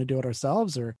 no, we're going to do it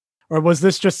ourselves? Or was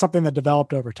this just something that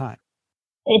developed over time?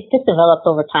 It just developed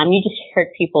over time. You just heard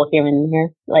people here and there,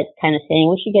 like, kind of saying,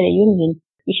 we should get a union.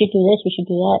 We should do this. We should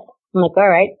do that. I'm like, all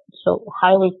right. So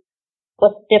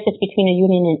what's the difference between a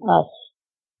union and us?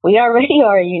 We already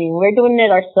are a union. We're doing it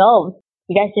ourselves.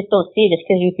 You guys just don't see it. Just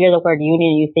because you hear the word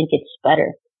union, you think it's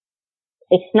better.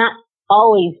 It's not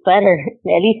always better.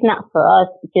 At least not for us,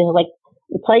 because like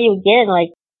I tell you again,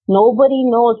 like nobody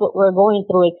knows what we're going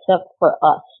through except for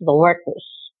us, the workers.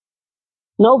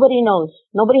 Nobody knows.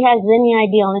 Nobody has any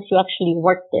idea unless you actually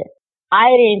work there.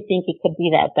 I didn't think it could be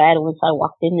that bad once I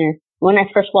walked in there. When I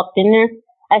first walked in there,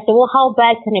 I said, well, how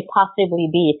bad can it possibly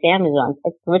be? It's Amazon.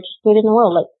 It's the richest food in the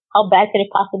world. Like, how bad could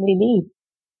it possibly be?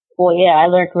 Well, yeah,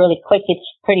 I learned really quick. It's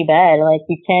pretty bad. Like,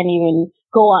 you can't even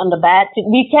go on the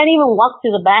bathroom. You can't even walk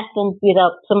to the bathroom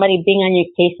without somebody being on your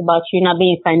case about you not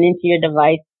being signed into your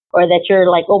device, or that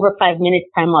you're like over 5 minutes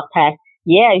time off task.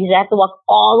 Yeah, you have to walk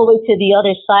all the way to the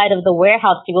other side of the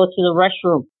warehouse to go to the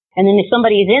restroom. And then if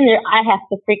somebody's in there, I have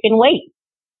to freaking wait.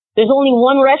 There's only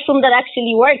one restroom that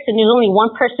actually works, and there's only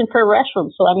one person per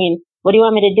restroom. So, I mean, what do you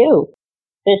want me to do?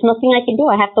 There's nothing I can do.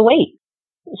 I have to wait.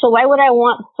 So why would I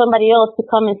want somebody else to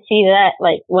come and see that?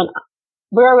 Like, when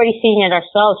we're already seeing it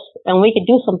ourselves and we could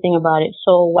do something about it.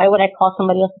 So why would I call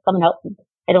somebody else to come and help me?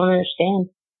 I don't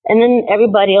understand. And then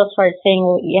everybody else started saying,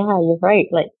 well, yeah, you're right.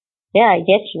 Like, yeah, I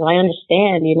get you. I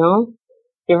understand, you know,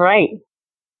 you're right.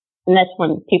 And that's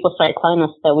when people started telling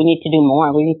us that we need to do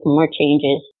more. We need some more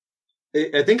changes.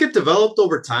 I think it developed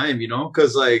over time, you know,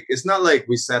 because like it's not like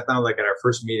we sat down like at our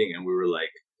first meeting and we were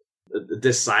like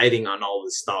deciding on all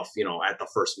this stuff, you know, at the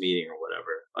first meeting or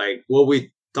whatever. Like what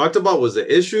we talked about was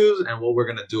the issues and what we're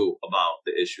going to do about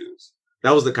the issues.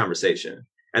 That was the conversation.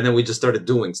 And then we just started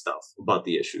doing stuff about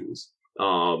the issues.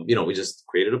 You know, we just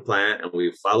created a plan and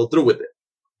we followed through with it.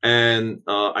 And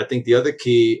I think the other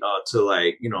key to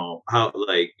like, you know, how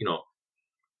like, you know,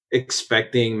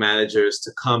 expecting managers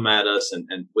to come at us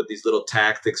and with these little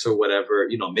tactics or whatever,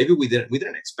 you know, maybe we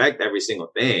didn't expect every single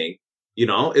thing, you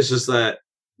know, it's just that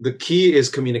the key is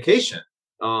communication.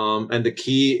 And the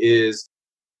key is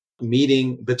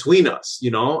meeting between us, you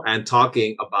know, and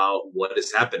talking about what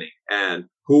is happening and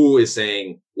who is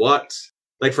saying what.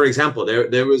 Like, for example,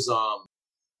 there was,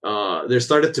 there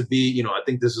started to be, you know, I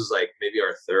think this was like maybe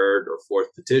our third or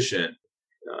fourth petition.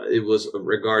 It was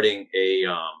regarding a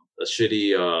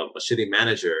shitty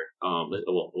manager.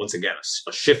 Well, once again,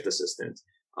 a shift assistant,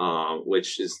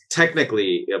 which is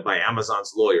technically by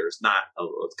Amazon's lawyers not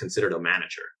considered a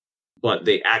manager, but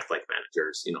they act like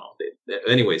managers. You know.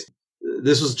 Anyways,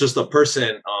 this was just a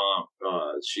person.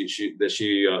 She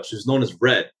was known as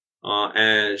Red,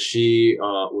 and she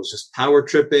was just power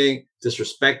tripping,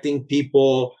 disrespecting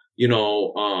people. You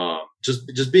know,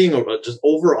 just being just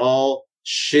overall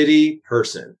shitty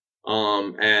person.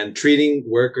 And treating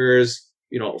workers,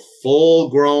 you know, full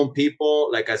grown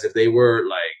people, like as if they were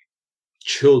like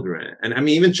children. And I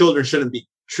mean, even children shouldn't be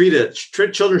treated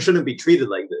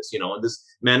like this, you know, in this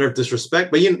manner of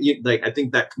disrespect. But you like, I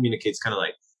think that communicates kind of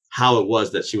like how it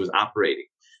was that she was operating.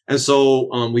 And so,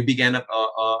 we began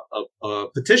a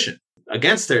petition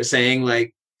against her saying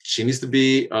like, she needs to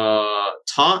be,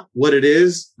 taught what it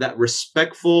is that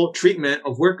respectful treatment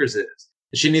of workers is.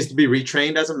 She needs to be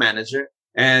retrained as a manager.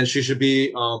 And she should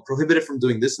be prohibited from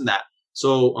doing this and that.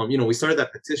 So, you know, we started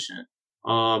that petition.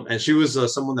 And she was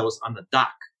someone that was on the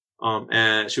dock.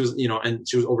 And she was, you know, and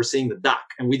she was overseeing the dock.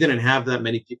 And we didn't have that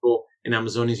many people in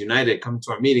Amazonians United come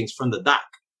to our meetings from the dock.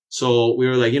 So we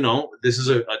were like, you know, this is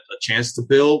a chance to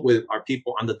build with our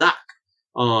people on the dock.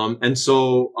 And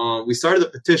so we started the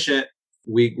petition.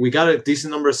 We got a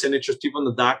decent number of signatures. People on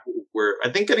the dock were, I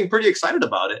think, getting pretty excited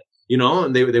about it. You know,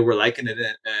 and they were liking it,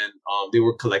 and they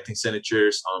were collecting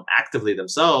signatures actively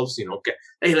themselves. You know,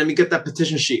 hey, let me get that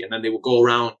petition sheet, and then they would go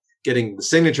around getting the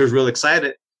signatures, real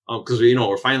excited because you know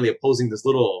we're finally opposing this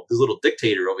little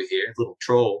dictator over here, little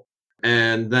troll.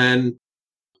 And then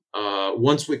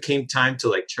once it came time to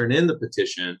like turn in the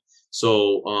petition,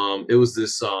 so it was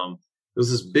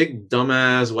this big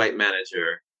dumbass white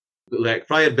manager, like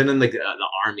probably had been in like the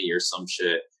army or some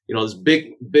shit. You know, this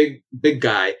big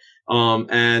guy.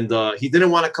 And he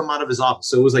didn't want to come out of his office.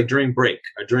 So it was like during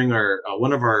our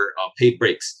one of our paid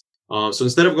breaks. So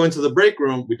instead of going to the break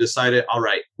room, we decided, all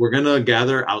right, we're going to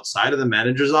gather outside of the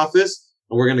manager's office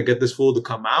and we're going to get this fool to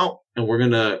come out and we're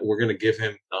going to give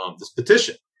him this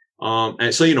petition.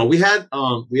 And so, you know, we had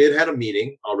a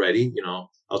meeting already, you know,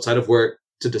 outside of work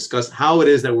to discuss how it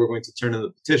is that we're going to turn in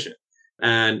the petition.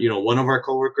 And, you know, one of our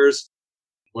coworkers,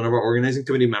 one of our organizing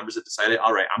committee members had decided,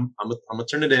 all right, I'm going to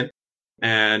turn it in.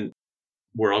 And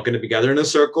we're all going to be gathered in a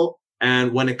circle.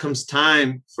 And when it comes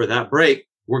time for that break,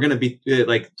 we're going to be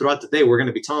like throughout the day, we're going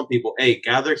to be telling people, hey,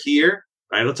 gather here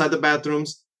right outside the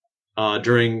bathrooms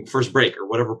during first break or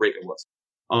whatever break it was.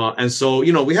 And so,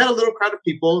 you know, we had a little crowd of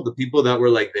people, the people that were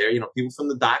like there, you know, people from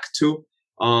the dock too,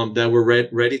 that were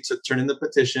ready to turn in the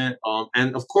petition.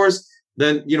 And of course,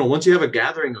 then, you know, once you have a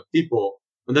gathering of people,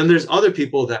 And then there's other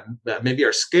people that maybe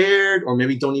are scared or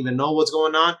maybe don't even know what's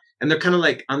going on. And they're kind of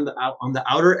like on the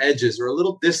outer edges or a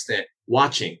little distant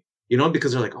watching,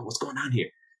 because they're like, oh, what's going on here?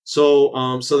 So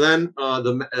then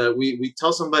we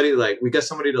tell somebody, like, we get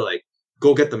somebody to like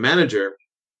go get the manager,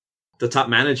 the top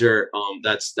manager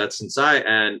that's inside,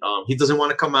 and he doesn't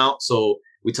want to come out. So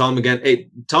we tell him again, hey,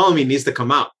 tell him he needs to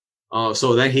come out.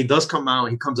 So then he does come out.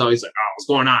 He comes out. He's like, oh, what's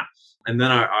going on? And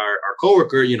then our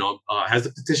coworker, has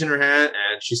the petition in her hand,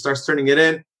 and she starts turning it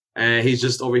in. And he's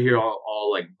just over here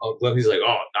all like, he's like,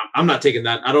 oh, I'm not taking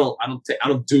that. I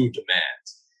don't do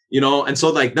demands, And so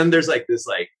like then there's like this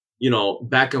like,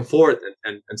 back and forth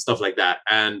and stuff like that.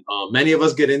 And many of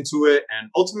us get into it, and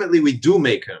ultimately we do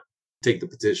make him take the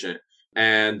petition.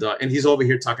 And he's over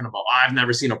here talking about, oh, I've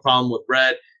never seen a problem with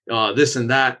Brett, this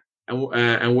and that.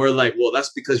 And we're like, well,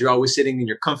 that's because you're always sitting in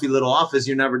your comfy little office.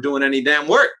 You're never doing any damn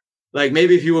work. Like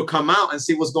maybe if you would come out and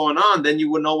see what's going on, then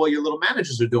you would know what your little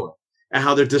managers are doing and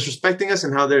how they're disrespecting us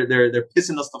and how they're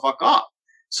pissing us the fuck off.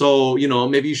 So,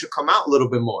 maybe you should come out a little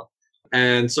bit more.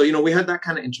 And so, we had that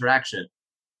kind of interaction.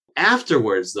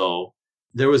 Afterwards, though,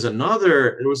 there was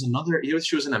another,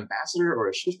 she was an ambassador or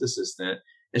a shift assistant,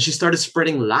 and she started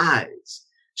spreading lies.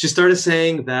 She started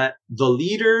saying that the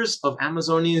leaders of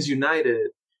Amazonians United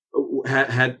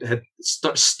had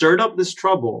stirred up this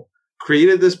trouble,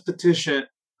 created this petition,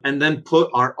 and then put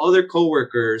our other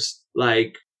coworkers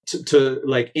like to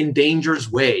like in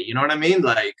danger's way. You know what I mean?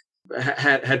 Like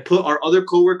had put our other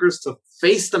coworkers to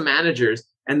face the managers,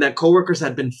 and that coworkers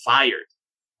had been fired.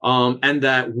 And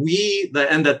that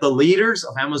the leaders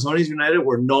of Amazonians United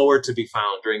were nowhere to be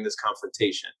found during this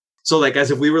confrontation. So like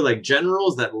as if we were like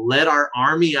generals that led our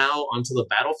army out onto the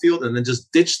battlefield and then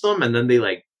just ditched them, and then they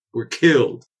like were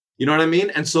killed. You know what I mean?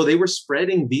 And so they were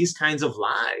spreading these kinds of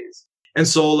lies. And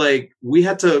so like we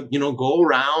had to, go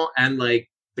around and like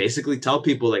basically tell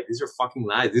people like, these are fucking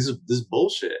lies. This is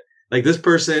bullshit. Like this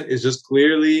person is just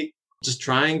clearly just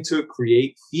trying to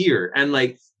create fear. And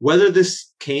like whether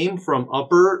this came from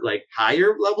upper, like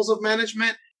higher levels of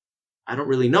management, I don't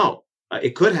really know.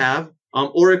 It could have,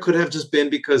 or it could have just been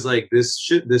because like this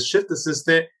shift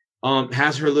assistant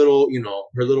has her little,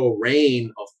 her little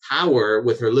reign of power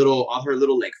with all her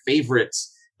little like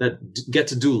favorites that get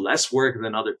to do less work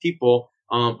than other people,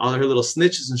 all her little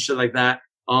snitches and shit like that,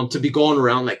 to be going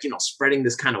around like, spreading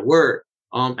this kind of word.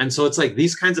 And so it's like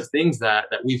these kinds of things that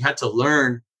we've had to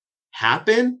learn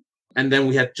happen. And then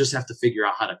we just have to figure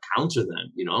out how to counter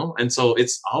them, And so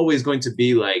it's always going to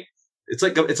be like, it's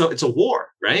a war,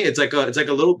 right? It's like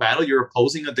a little battle. You're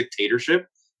opposing a dictatorship,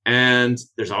 and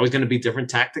there's always going to be different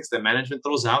tactics that management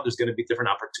throws out. There's going to be different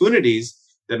opportunities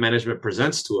that management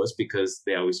presents to us because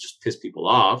they always just piss people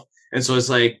off. And so it's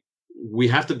like, we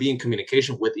have to be in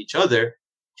communication with each other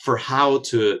for how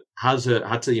to,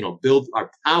 build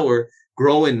our power,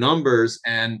 grow in numbers,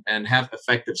 and have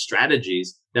effective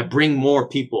strategies that bring more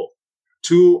people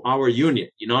to our union.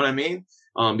 You know what I mean?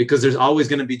 Because there's always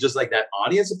going to be just like that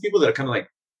audience of people that are kind of like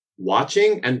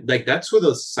watching, and like that's who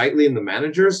the site lead and the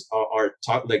managers are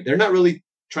talking. Like they're not really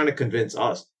trying to convince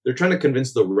us. They're trying to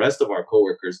convince the rest of our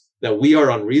coworkers that we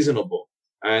are unreasonable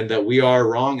and that we are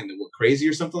wrong and that we're crazy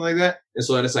or something like that. And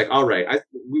so then it's like, all right,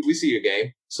 we see your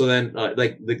game. So then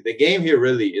like the game here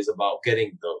really is about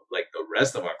getting the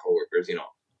rest of our coworkers,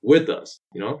 with us,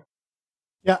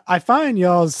 Yeah, I find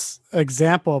y'all's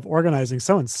example of organizing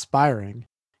so inspiring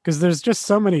because there's just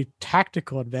so many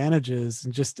tactical advantages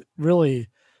and just really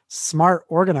smart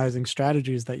organizing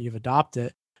strategies that you've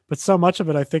adopted. But so much of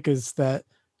it, I think, is that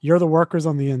you're the workers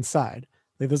on the inside.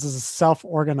 Like this is a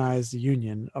self-organized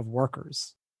union of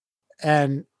workers.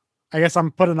 And I guess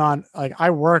I'm putting on, like, I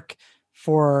work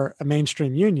for a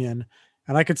mainstream union,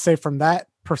 and I could say from that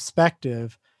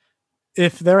perspective,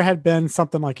 if there had been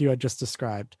something like you had just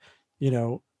described,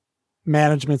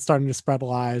 management starting to spread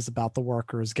lies about the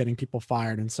workers, getting people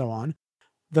fired and so on,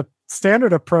 the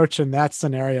standard approach in that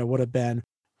scenario would have been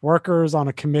workers on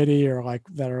a committee or like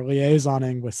that are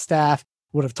liaisoning with staff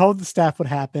would have told the staff what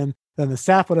happened. Then the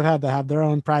staff would have had to have their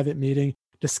own private meeting,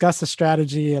 discuss a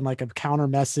strategy and like a counter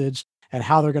message and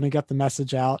how they're going to get the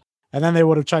message out. And then they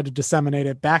would have tried to disseminate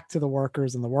it back to the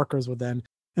workers, and the workers would then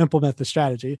implement the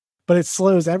strategy. But it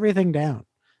slows everything down.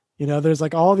 There's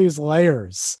like all these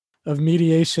layers of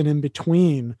mediation in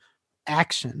between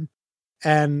action.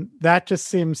 And that just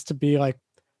seems to be like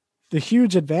the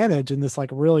huge advantage in this like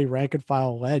really rank and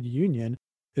file led union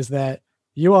is that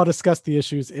you all discuss the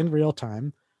issues in real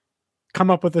time,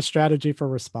 come up with a strategy for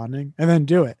responding, and then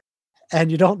do it.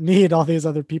 And you don't need all these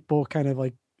other people kind of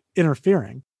like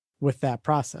interfering with that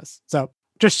process. So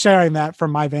just sharing that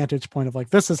from my vantage point of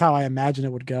like, this is how I imagine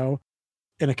it would go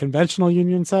in a conventional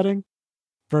union setting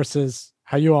versus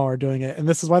how you all are doing it. And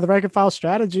this is why the rank and file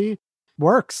strategy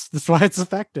works. That's why it's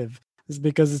effective, is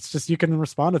because it's just, you can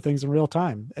respond to things in real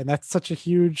time. And that's such a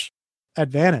huge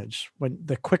advantage, when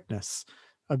the quickness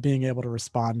of being able to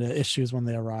respond to issues when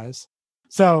they arise.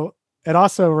 So it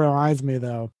also reminds me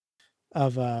though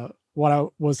of what I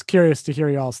was curious to hear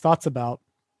y'all's thoughts about,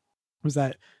 was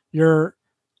that you're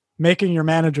making your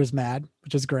managers mad,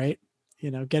 which is great,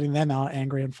 getting them out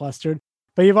angry and flustered.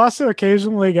 But you've also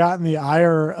occasionally gotten the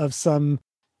ire of some,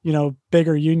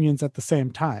 bigger unions at the same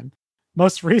time.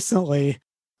 Most recently,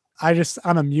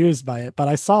 I'm amused by it, but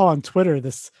I saw on Twitter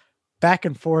this back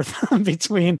and forth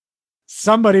between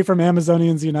somebody from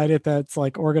Amazonians United that's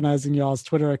like organizing y'all's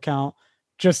Twitter account,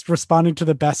 just responding to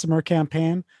the Bessemer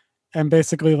campaign and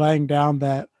basically laying down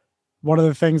that one of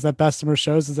the things that Bessemer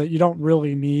shows is that you don't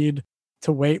really need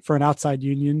to wait for an outside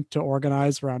union to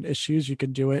organize around issues. You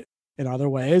can do it in other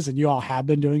ways, and you all have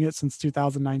been doing it since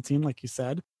 2019, like you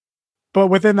said. But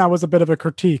within that was a bit of a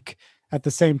critique at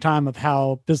the same time of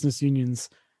how business unions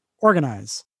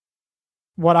organize.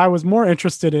 What I was more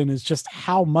interested in is just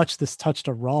how much this touched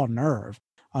a raw nerve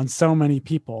on so many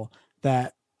people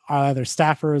that are either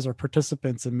staffers or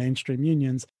participants in mainstream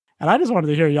unions. And I just wanted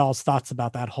to hear y'all's thoughts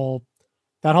about that whole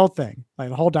thing, like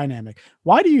the whole dynamic.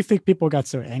 Why do you think people got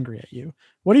so angry at you?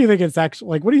 What do you think it's actually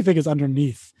like? What do you think is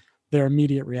underneath their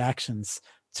immediate reactions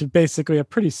to basically a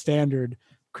pretty standard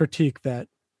critique that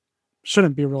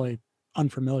shouldn't be really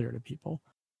unfamiliar to people?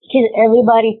 Because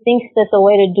everybody thinks that the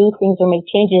way to do things or make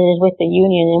changes is with the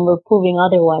union, and we're proving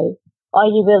otherwise. All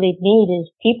you really need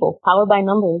is people, power by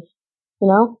numbers,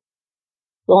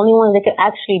 The only ones that can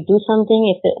actually do something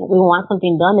if we want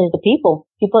something done is the people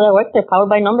that work there, powered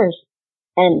by numbers.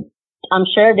 And I'm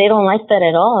sure they don't like that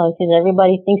at all, because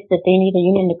everybody thinks that they need a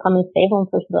union to come and save them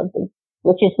for something,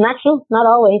 which is not true, not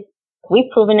always.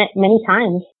 We've proven it many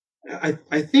times.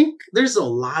 I think there's a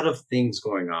lot of things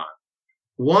going on.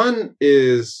 One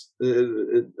is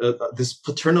this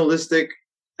paternalistic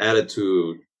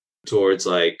attitude towards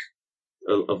like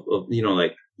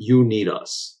you need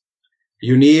us.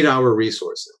 You need our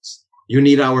resources. You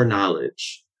need our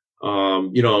knowledge.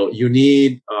 You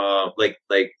need,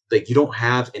 you don't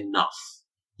have enough.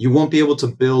 You won't be able to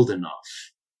build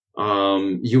enough.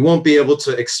 You won't be able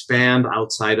to expand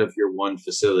outside of your one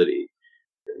facility.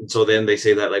 And so then they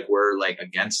say that like we're like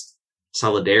against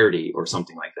solidarity or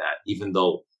something like that, even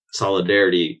though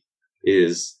solidarity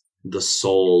is the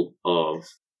soul of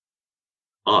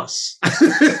us.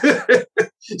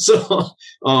 So,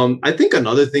 I think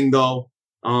another thing though,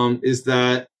 is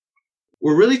that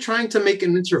we're really trying to make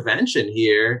an intervention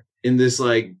here in this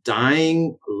like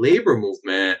dying labor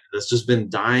movement that's just been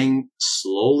dying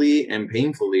slowly and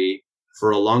painfully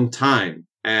for a long time.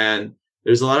 And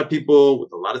there's a lot of people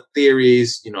with a lot of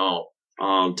theories,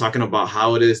 talking about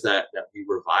how it is that we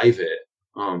revive it,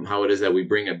 how it is that we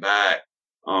bring it back,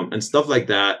 and stuff like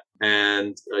that.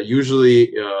 And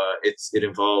usually it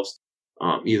involves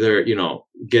either,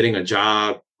 getting a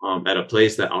job at a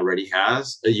place that already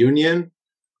has a union,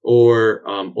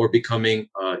 or becoming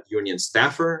a union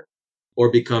staffer, or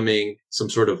becoming some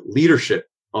sort of leadership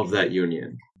of that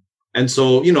union. And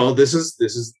so, this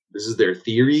is their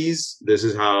theories. This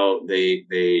is how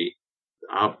they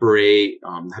operate.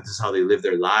 This is how they live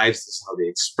their lives. This is how they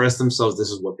express themselves. This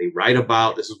is what they write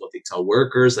about. This is what they tell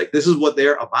workers. Like, this is what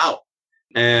they're about.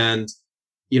 And,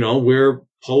 we're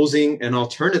posing an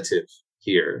alternative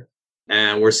here.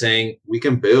 And we're saying we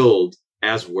can build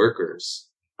as workers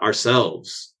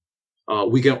ourselves.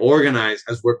 We can organize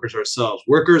as workers ourselves.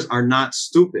 Workers are not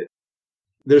stupid.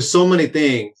 There's so many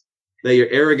things that your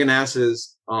arrogant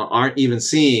asses aren't even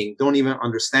seeing, don't even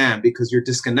understand, because you're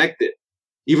disconnected.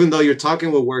 Even though you're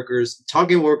talking with workers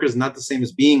is not the same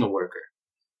as being a worker.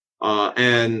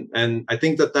 And I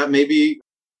think that maybe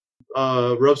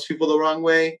rubs people the wrong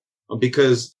way,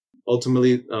 because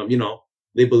ultimately,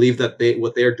 they believe that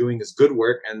what they're doing is good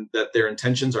work and that their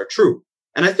intentions are true.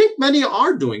 And I think many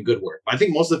are doing good work. I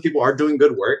think most of the people are doing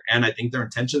good work, and I think their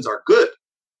intentions are good.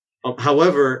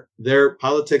 However, their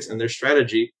politics and their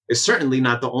strategy is certainly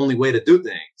not the only way to do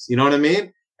things. You know what I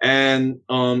mean? And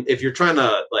if you're trying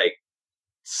to like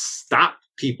stop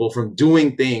people from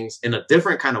doing things in a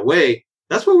different kind of way,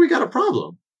 that's where we got a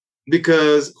problem.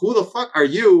 Because who the fuck are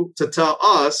you to tell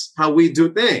us how we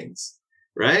do things,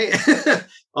 right?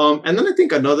 And then I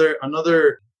think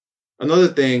another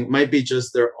thing might be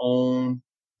just their own,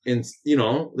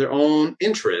 their own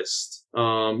interest,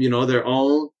 their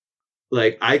own,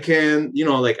 like I can,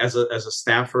 like as a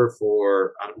staffer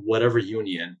for whatever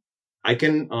union, I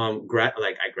can, I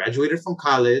graduated from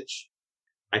college.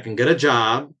 I can get a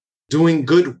job doing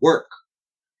good work.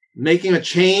 making a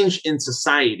change in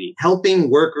society, helping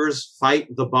workers fight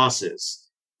the bosses,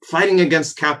 fighting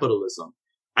against capitalism.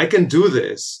 I can do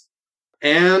this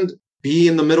and be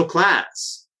in the middle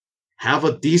class, have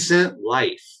a decent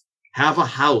life, have a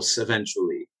house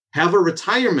eventually, have a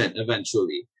retirement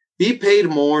eventually, be paid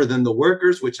more than the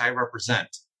workers which I represent,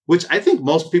 which I think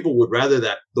most people would rather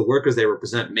that the workers they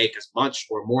represent make as much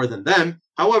or more than them.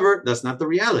 However, that's not the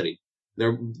reality.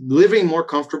 They're living more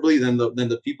comfortably than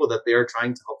the people that they are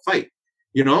trying to help fight,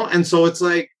 you know? And so it's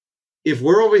like, if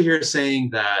we're over here saying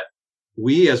that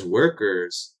we as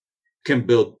workers can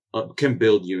build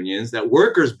unions, that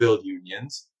workers build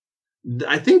unions,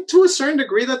 I think to a certain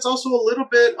degree that's also a little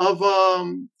bit of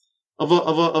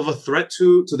a threat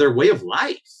to their way of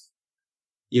life,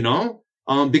 you know,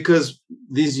 because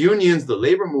these unions, the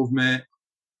labor movement,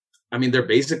 I mean, they're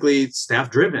basically staff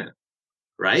driven,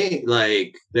 right?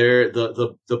 Like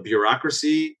the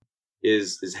bureaucracy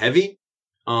is heavy,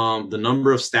 the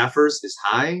number of staffers is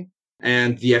high,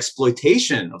 and the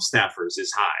exploitation of staffers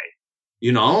is high.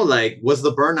 You know, like, was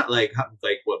the burnout like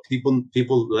what people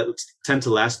tend to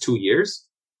last 2 years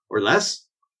or less,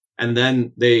 and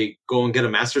then they go and get a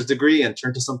master's degree and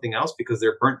turn to something else because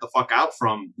they're burnt the fuck out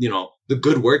from, you know, the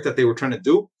good work that they were trying to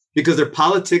do, because their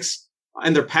politics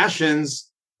and their passions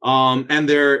and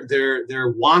their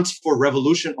wants for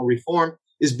revolution or reform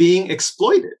is being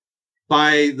exploited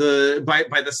by the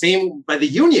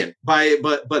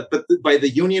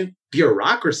union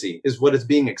bureaucracy is what it's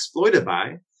being exploited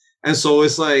by. And so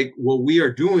it's like, what we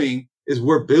are doing is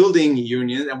we're building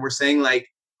unions, and we're saying, like,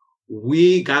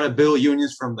 we got to build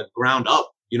unions from the ground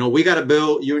up. You know, we got to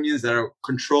build unions that are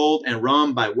controlled and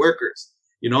run by workers.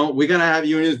 You know, we got to have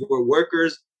unions where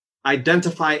workers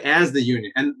identify as the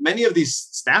union. And many of these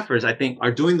staffers, I think,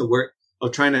 are doing the work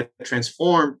of trying to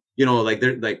transform, you know, like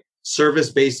they're like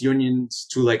service-based unions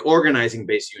to like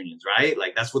organizing-based unions, right?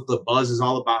 Like that's what the buzz is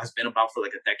all about, has been about for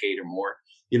like a decade or more.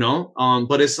 You know,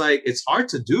 but it's like, it's hard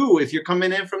to do if you're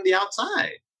coming in from the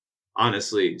outside,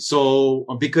 honestly. So,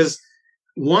 because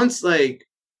once like,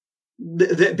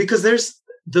 because there's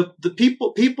the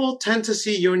people tend to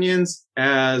see unions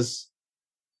as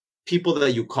people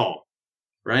that you call,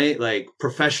 right? Like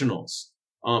professionals,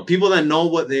 people that know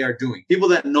what they are doing, people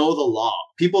that know the law,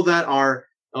 people that are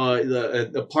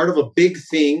the part of a big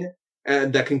thing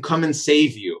that can come and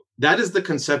save you. That is the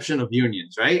conception of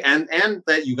unions, right? And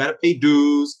that you got to pay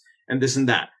dues and this and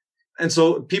that. And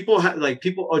so people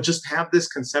just have this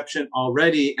conception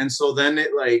already. And so then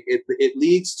it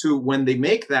leads to, when they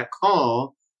make that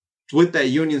call with that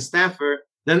union staffer,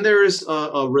 then there is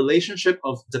a relationship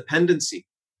of dependency.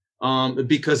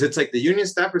 Because it's like the union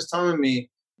staffer is telling me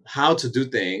how to do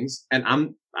things, and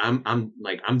I'm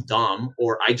dumb,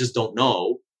 or I just don't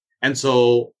know. And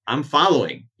so I'm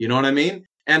following, you know what I mean?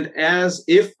 And as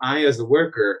if I, as the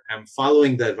worker, am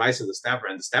following the advice of the staffer,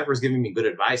 and the staffer is giving me good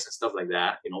advice and stuff like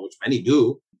that, you know, which many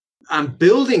do, I'm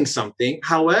building something.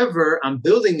 However, I'm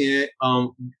building it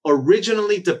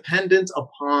originally dependent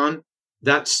upon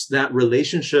that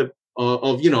relationship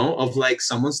of like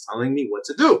someone's telling me what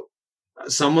to do.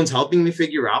 Someone's helping me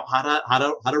figure out how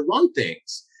to run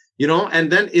things, you know?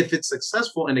 And then if it's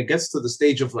successful and it gets to the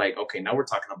stage of like, okay, now we're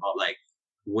talking about like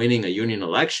winning a union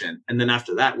election. And then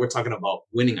after that, we're talking about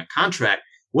winning a contract.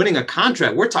 Winning a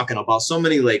contract, we're talking about so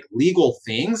many like legal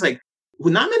things. Like,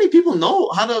 not many people know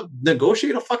how to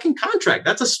negotiate a fucking contract.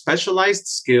 That's a specialized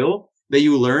skill that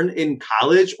you learn in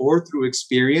college or through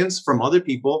experience from other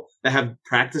people that have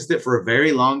practiced it for a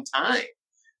very long time.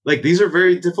 Like, these are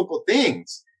very difficult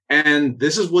things. And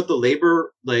this is what the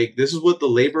labor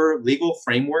legal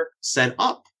framework set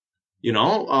up, you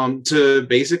know, to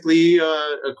basically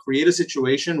create a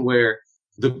situation where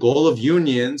the goal of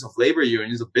unions, of labor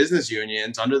unions, of business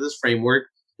unions under this framework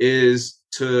is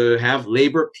to have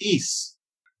labor peace,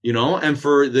 you know. And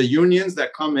for the unions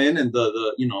that come in and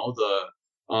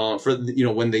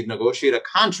when they negotiate a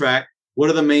contract, what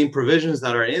are the main provisions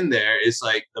that are in there? It's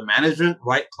like the management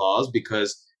right clause,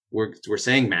 because we're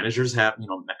saying managers have, you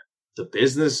know, the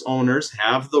business owners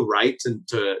have the right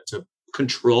to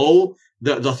control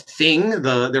the thing,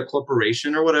 their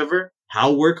corporation or whatever,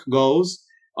 how work goes.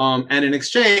 And in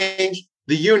exchange,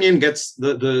 the union gets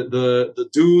the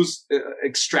dues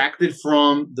extracted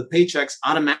from the paychecks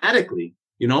automatically,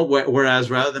 you know, whereas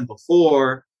rather than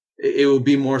before, it would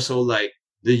be more so like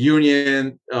the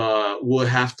union would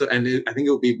have to, and I think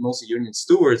it would be mostly union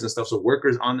stewards and stuff. So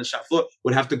workers on the shop floor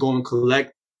would have to go and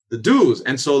collect the dues.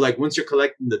 And so like, once you're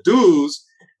collecting the dues,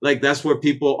 like that's where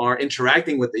people are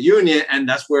interacting with the union. And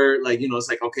that's where, like, you know, it's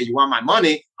like, okay, you want my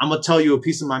money? I'm going to tell you a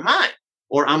piece of my mind,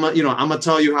 or I'm going to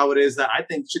tell you how it is that I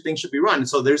think things should be run. And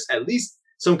so there's at least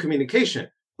some communication.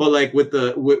 But like with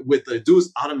the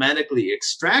dues automatically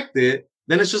extracted,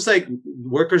 then it's just like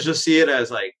workers just see it as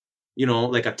like,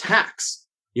 like a tax,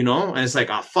 and it's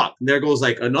like, oh, fuck, there goes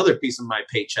like another piece of my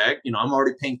paycheck. I'm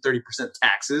already paying 30%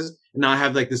 taxes. And now I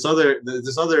have like this other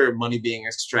money being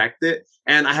extracted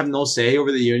and I have no say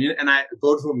over the union. And I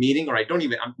go to a meeting, or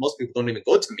most people don't even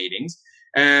go to meetings.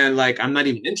 And like, I'm not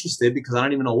even interested because I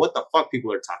don't even know what the fuck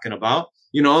people are talking about.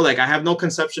 Like I have no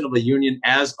conception of a union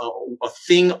as a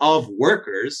thing of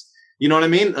workers. You know what I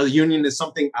mean? A union is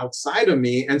something outside of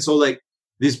me. And so like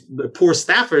these poor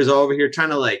staffers are over here trying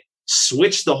to like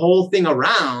switch the whole thing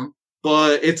around,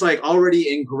 but it's like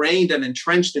already ingrained and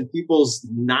entrenched in people's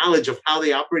knowledge of how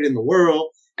they operate in the world.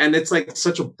 And it's like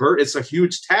such a it's a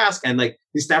huge task. And like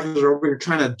these staffers are over here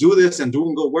trying to do this and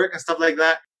doing good work and stuff like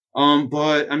that.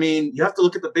 But I mean, you have to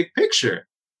look at the big picture,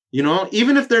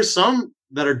 even if there's some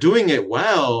that are doing it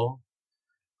well,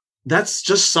 that's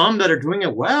just some that are doing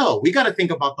it well. We got to think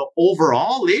about the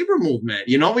overall labor movement.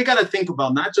 We got to think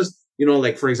about not just,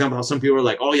 like, for example, how some people are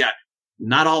like, oh yeah,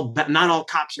 not all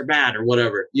cops are bad or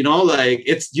whatever, like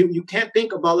it's, you can't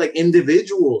think about like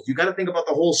individuals. You got to think about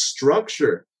the whole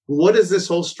structure. What is this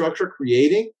whole structure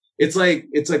creating? It's like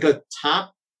a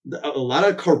lot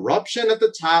of corruption at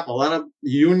the top, a lot of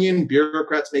union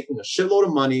bureaucrats making a shitload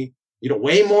of money,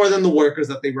 way more than the workers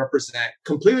that they represent,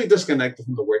 completely disconnected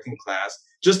from the working class,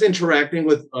 just interacting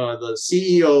with the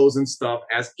CEOs and stuff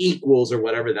as equals or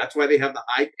whatever. That's why they have the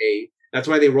high pay. That's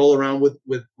why they roll around with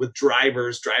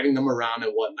drivers, driving them around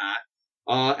and whatnot.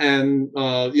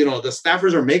 The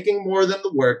staffers are making more than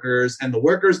the workers, and the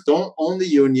workers don't own the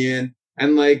union.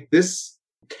 And like, this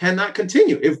cannot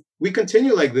continue. If we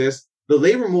continue like this, the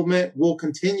labor movement will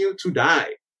continue to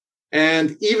die.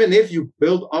 And even if you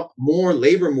build up more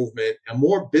labor movement and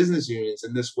more business unions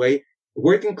in this way,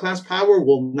 working class power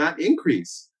will not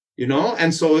increase,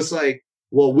 And so it's like,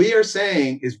 what we are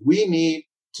saying is we need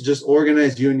to just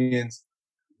organize unions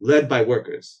led by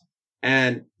workers.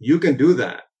 And you can do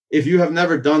that. If you have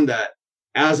never done that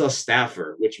as a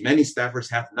staffer, which many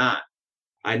staffers have not,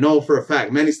 I know for a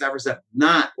fact, many staffers have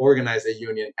not organized a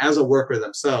union as a worker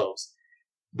themselves.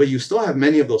 But you still have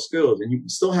many of those skills, and you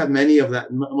still have much of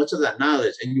that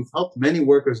knowledge, and you've helped many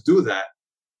workers do that.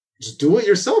 Just do it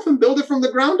yourself and build it from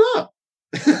the ground up.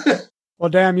 Well,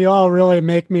 damn, you all really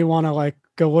make me want to like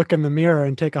go look in the mirror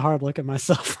and take a hard look at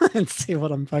myself and see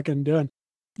what I'm fucking doing.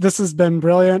 This has been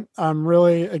brilliant. I'm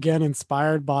really, again,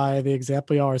 inspired by the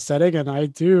example y'all are setting, and I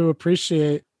do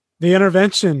appreciate the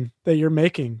intervention that you're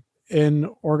making in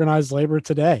organized labor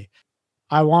today.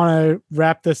 I want to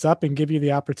wrap this up and give you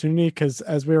the opportunity, because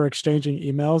as we were exchanging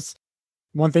emails,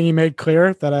 one thing you made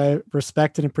clear that I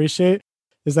respect and appreciate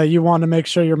is that you want to make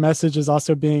sure your message is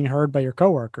also being heard by your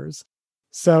coworkers.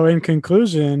 So in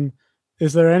conclusion,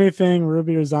 is there anything,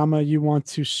 Ruby or Zama, you want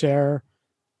to share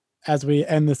as we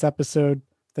end this episode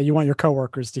that you want your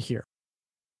coworkers to hear?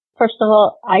 First of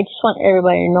all, I just want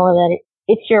everybody to know that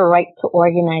it's your right to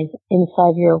organize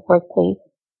inside your workplace.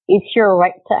 It's your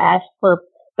right to ask for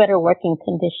better working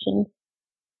conditions.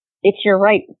 It's your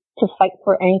right to fight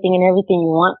for anything and everything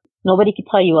you want. Nobody can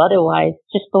tell you otherwise,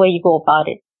 just the way you go about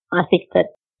it. I think that's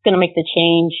going to make the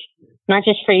change, not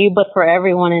just for you, but for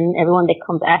everyone and everyone that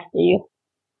comes after you.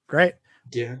 Great.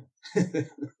 Yeah.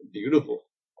 Beautiful.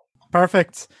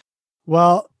 Perfect.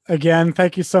 Well, again,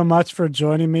 thank you so much for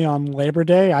joining me on Labor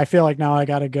Day. I feel like now I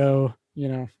got to go,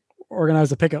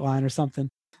 organize a picket line or something.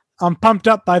 I'm pumped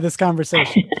up by this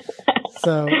conversation.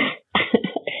 So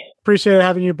appreciate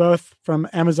having you both from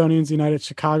Amazonians United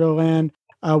Chicagoland.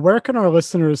 Where can our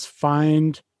listeners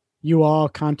find you all,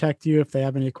 contact you if they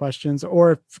have any questions,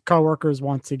 or if coworkers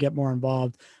want to get more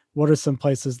involved? What are some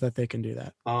places that they can do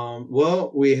that?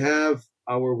 Well, we have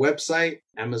our website,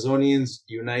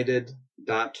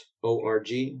 amazoniansunited.org.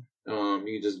 You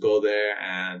can just go there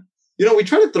and, we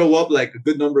try to throw up like a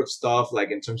good number of stuff,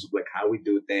 like in terms of like how we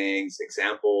do things,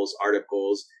 examples,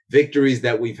 articles, victories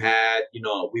that we've had.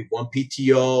 We've won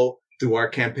PTO through our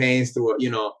campaigns, through,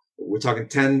 we're talking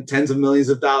tens of millions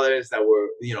of dollars that were,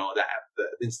 that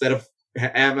instead of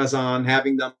Amazon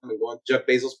having them and going to Jeff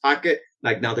Bezos' pocket,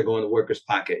 like now they're going to workers'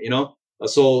 pocket,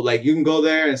 So like you can go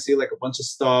there and see like a bunch of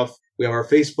stuff. We have our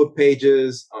Facebook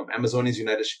pages, Amazonians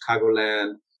United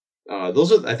Chicagoland.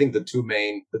 Those are, I think, the two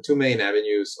main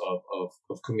avenues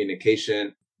of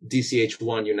communication.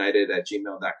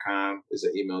 DCH1united@gmail.com is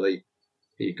an email that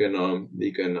you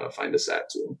can find us at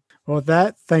too. Well, with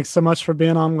that, thanks so much for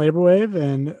being on Labor Wave,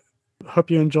 and hope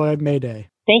you enjoyed May Day.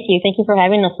 Thank you. Thank you for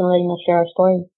having us and letting us share our story.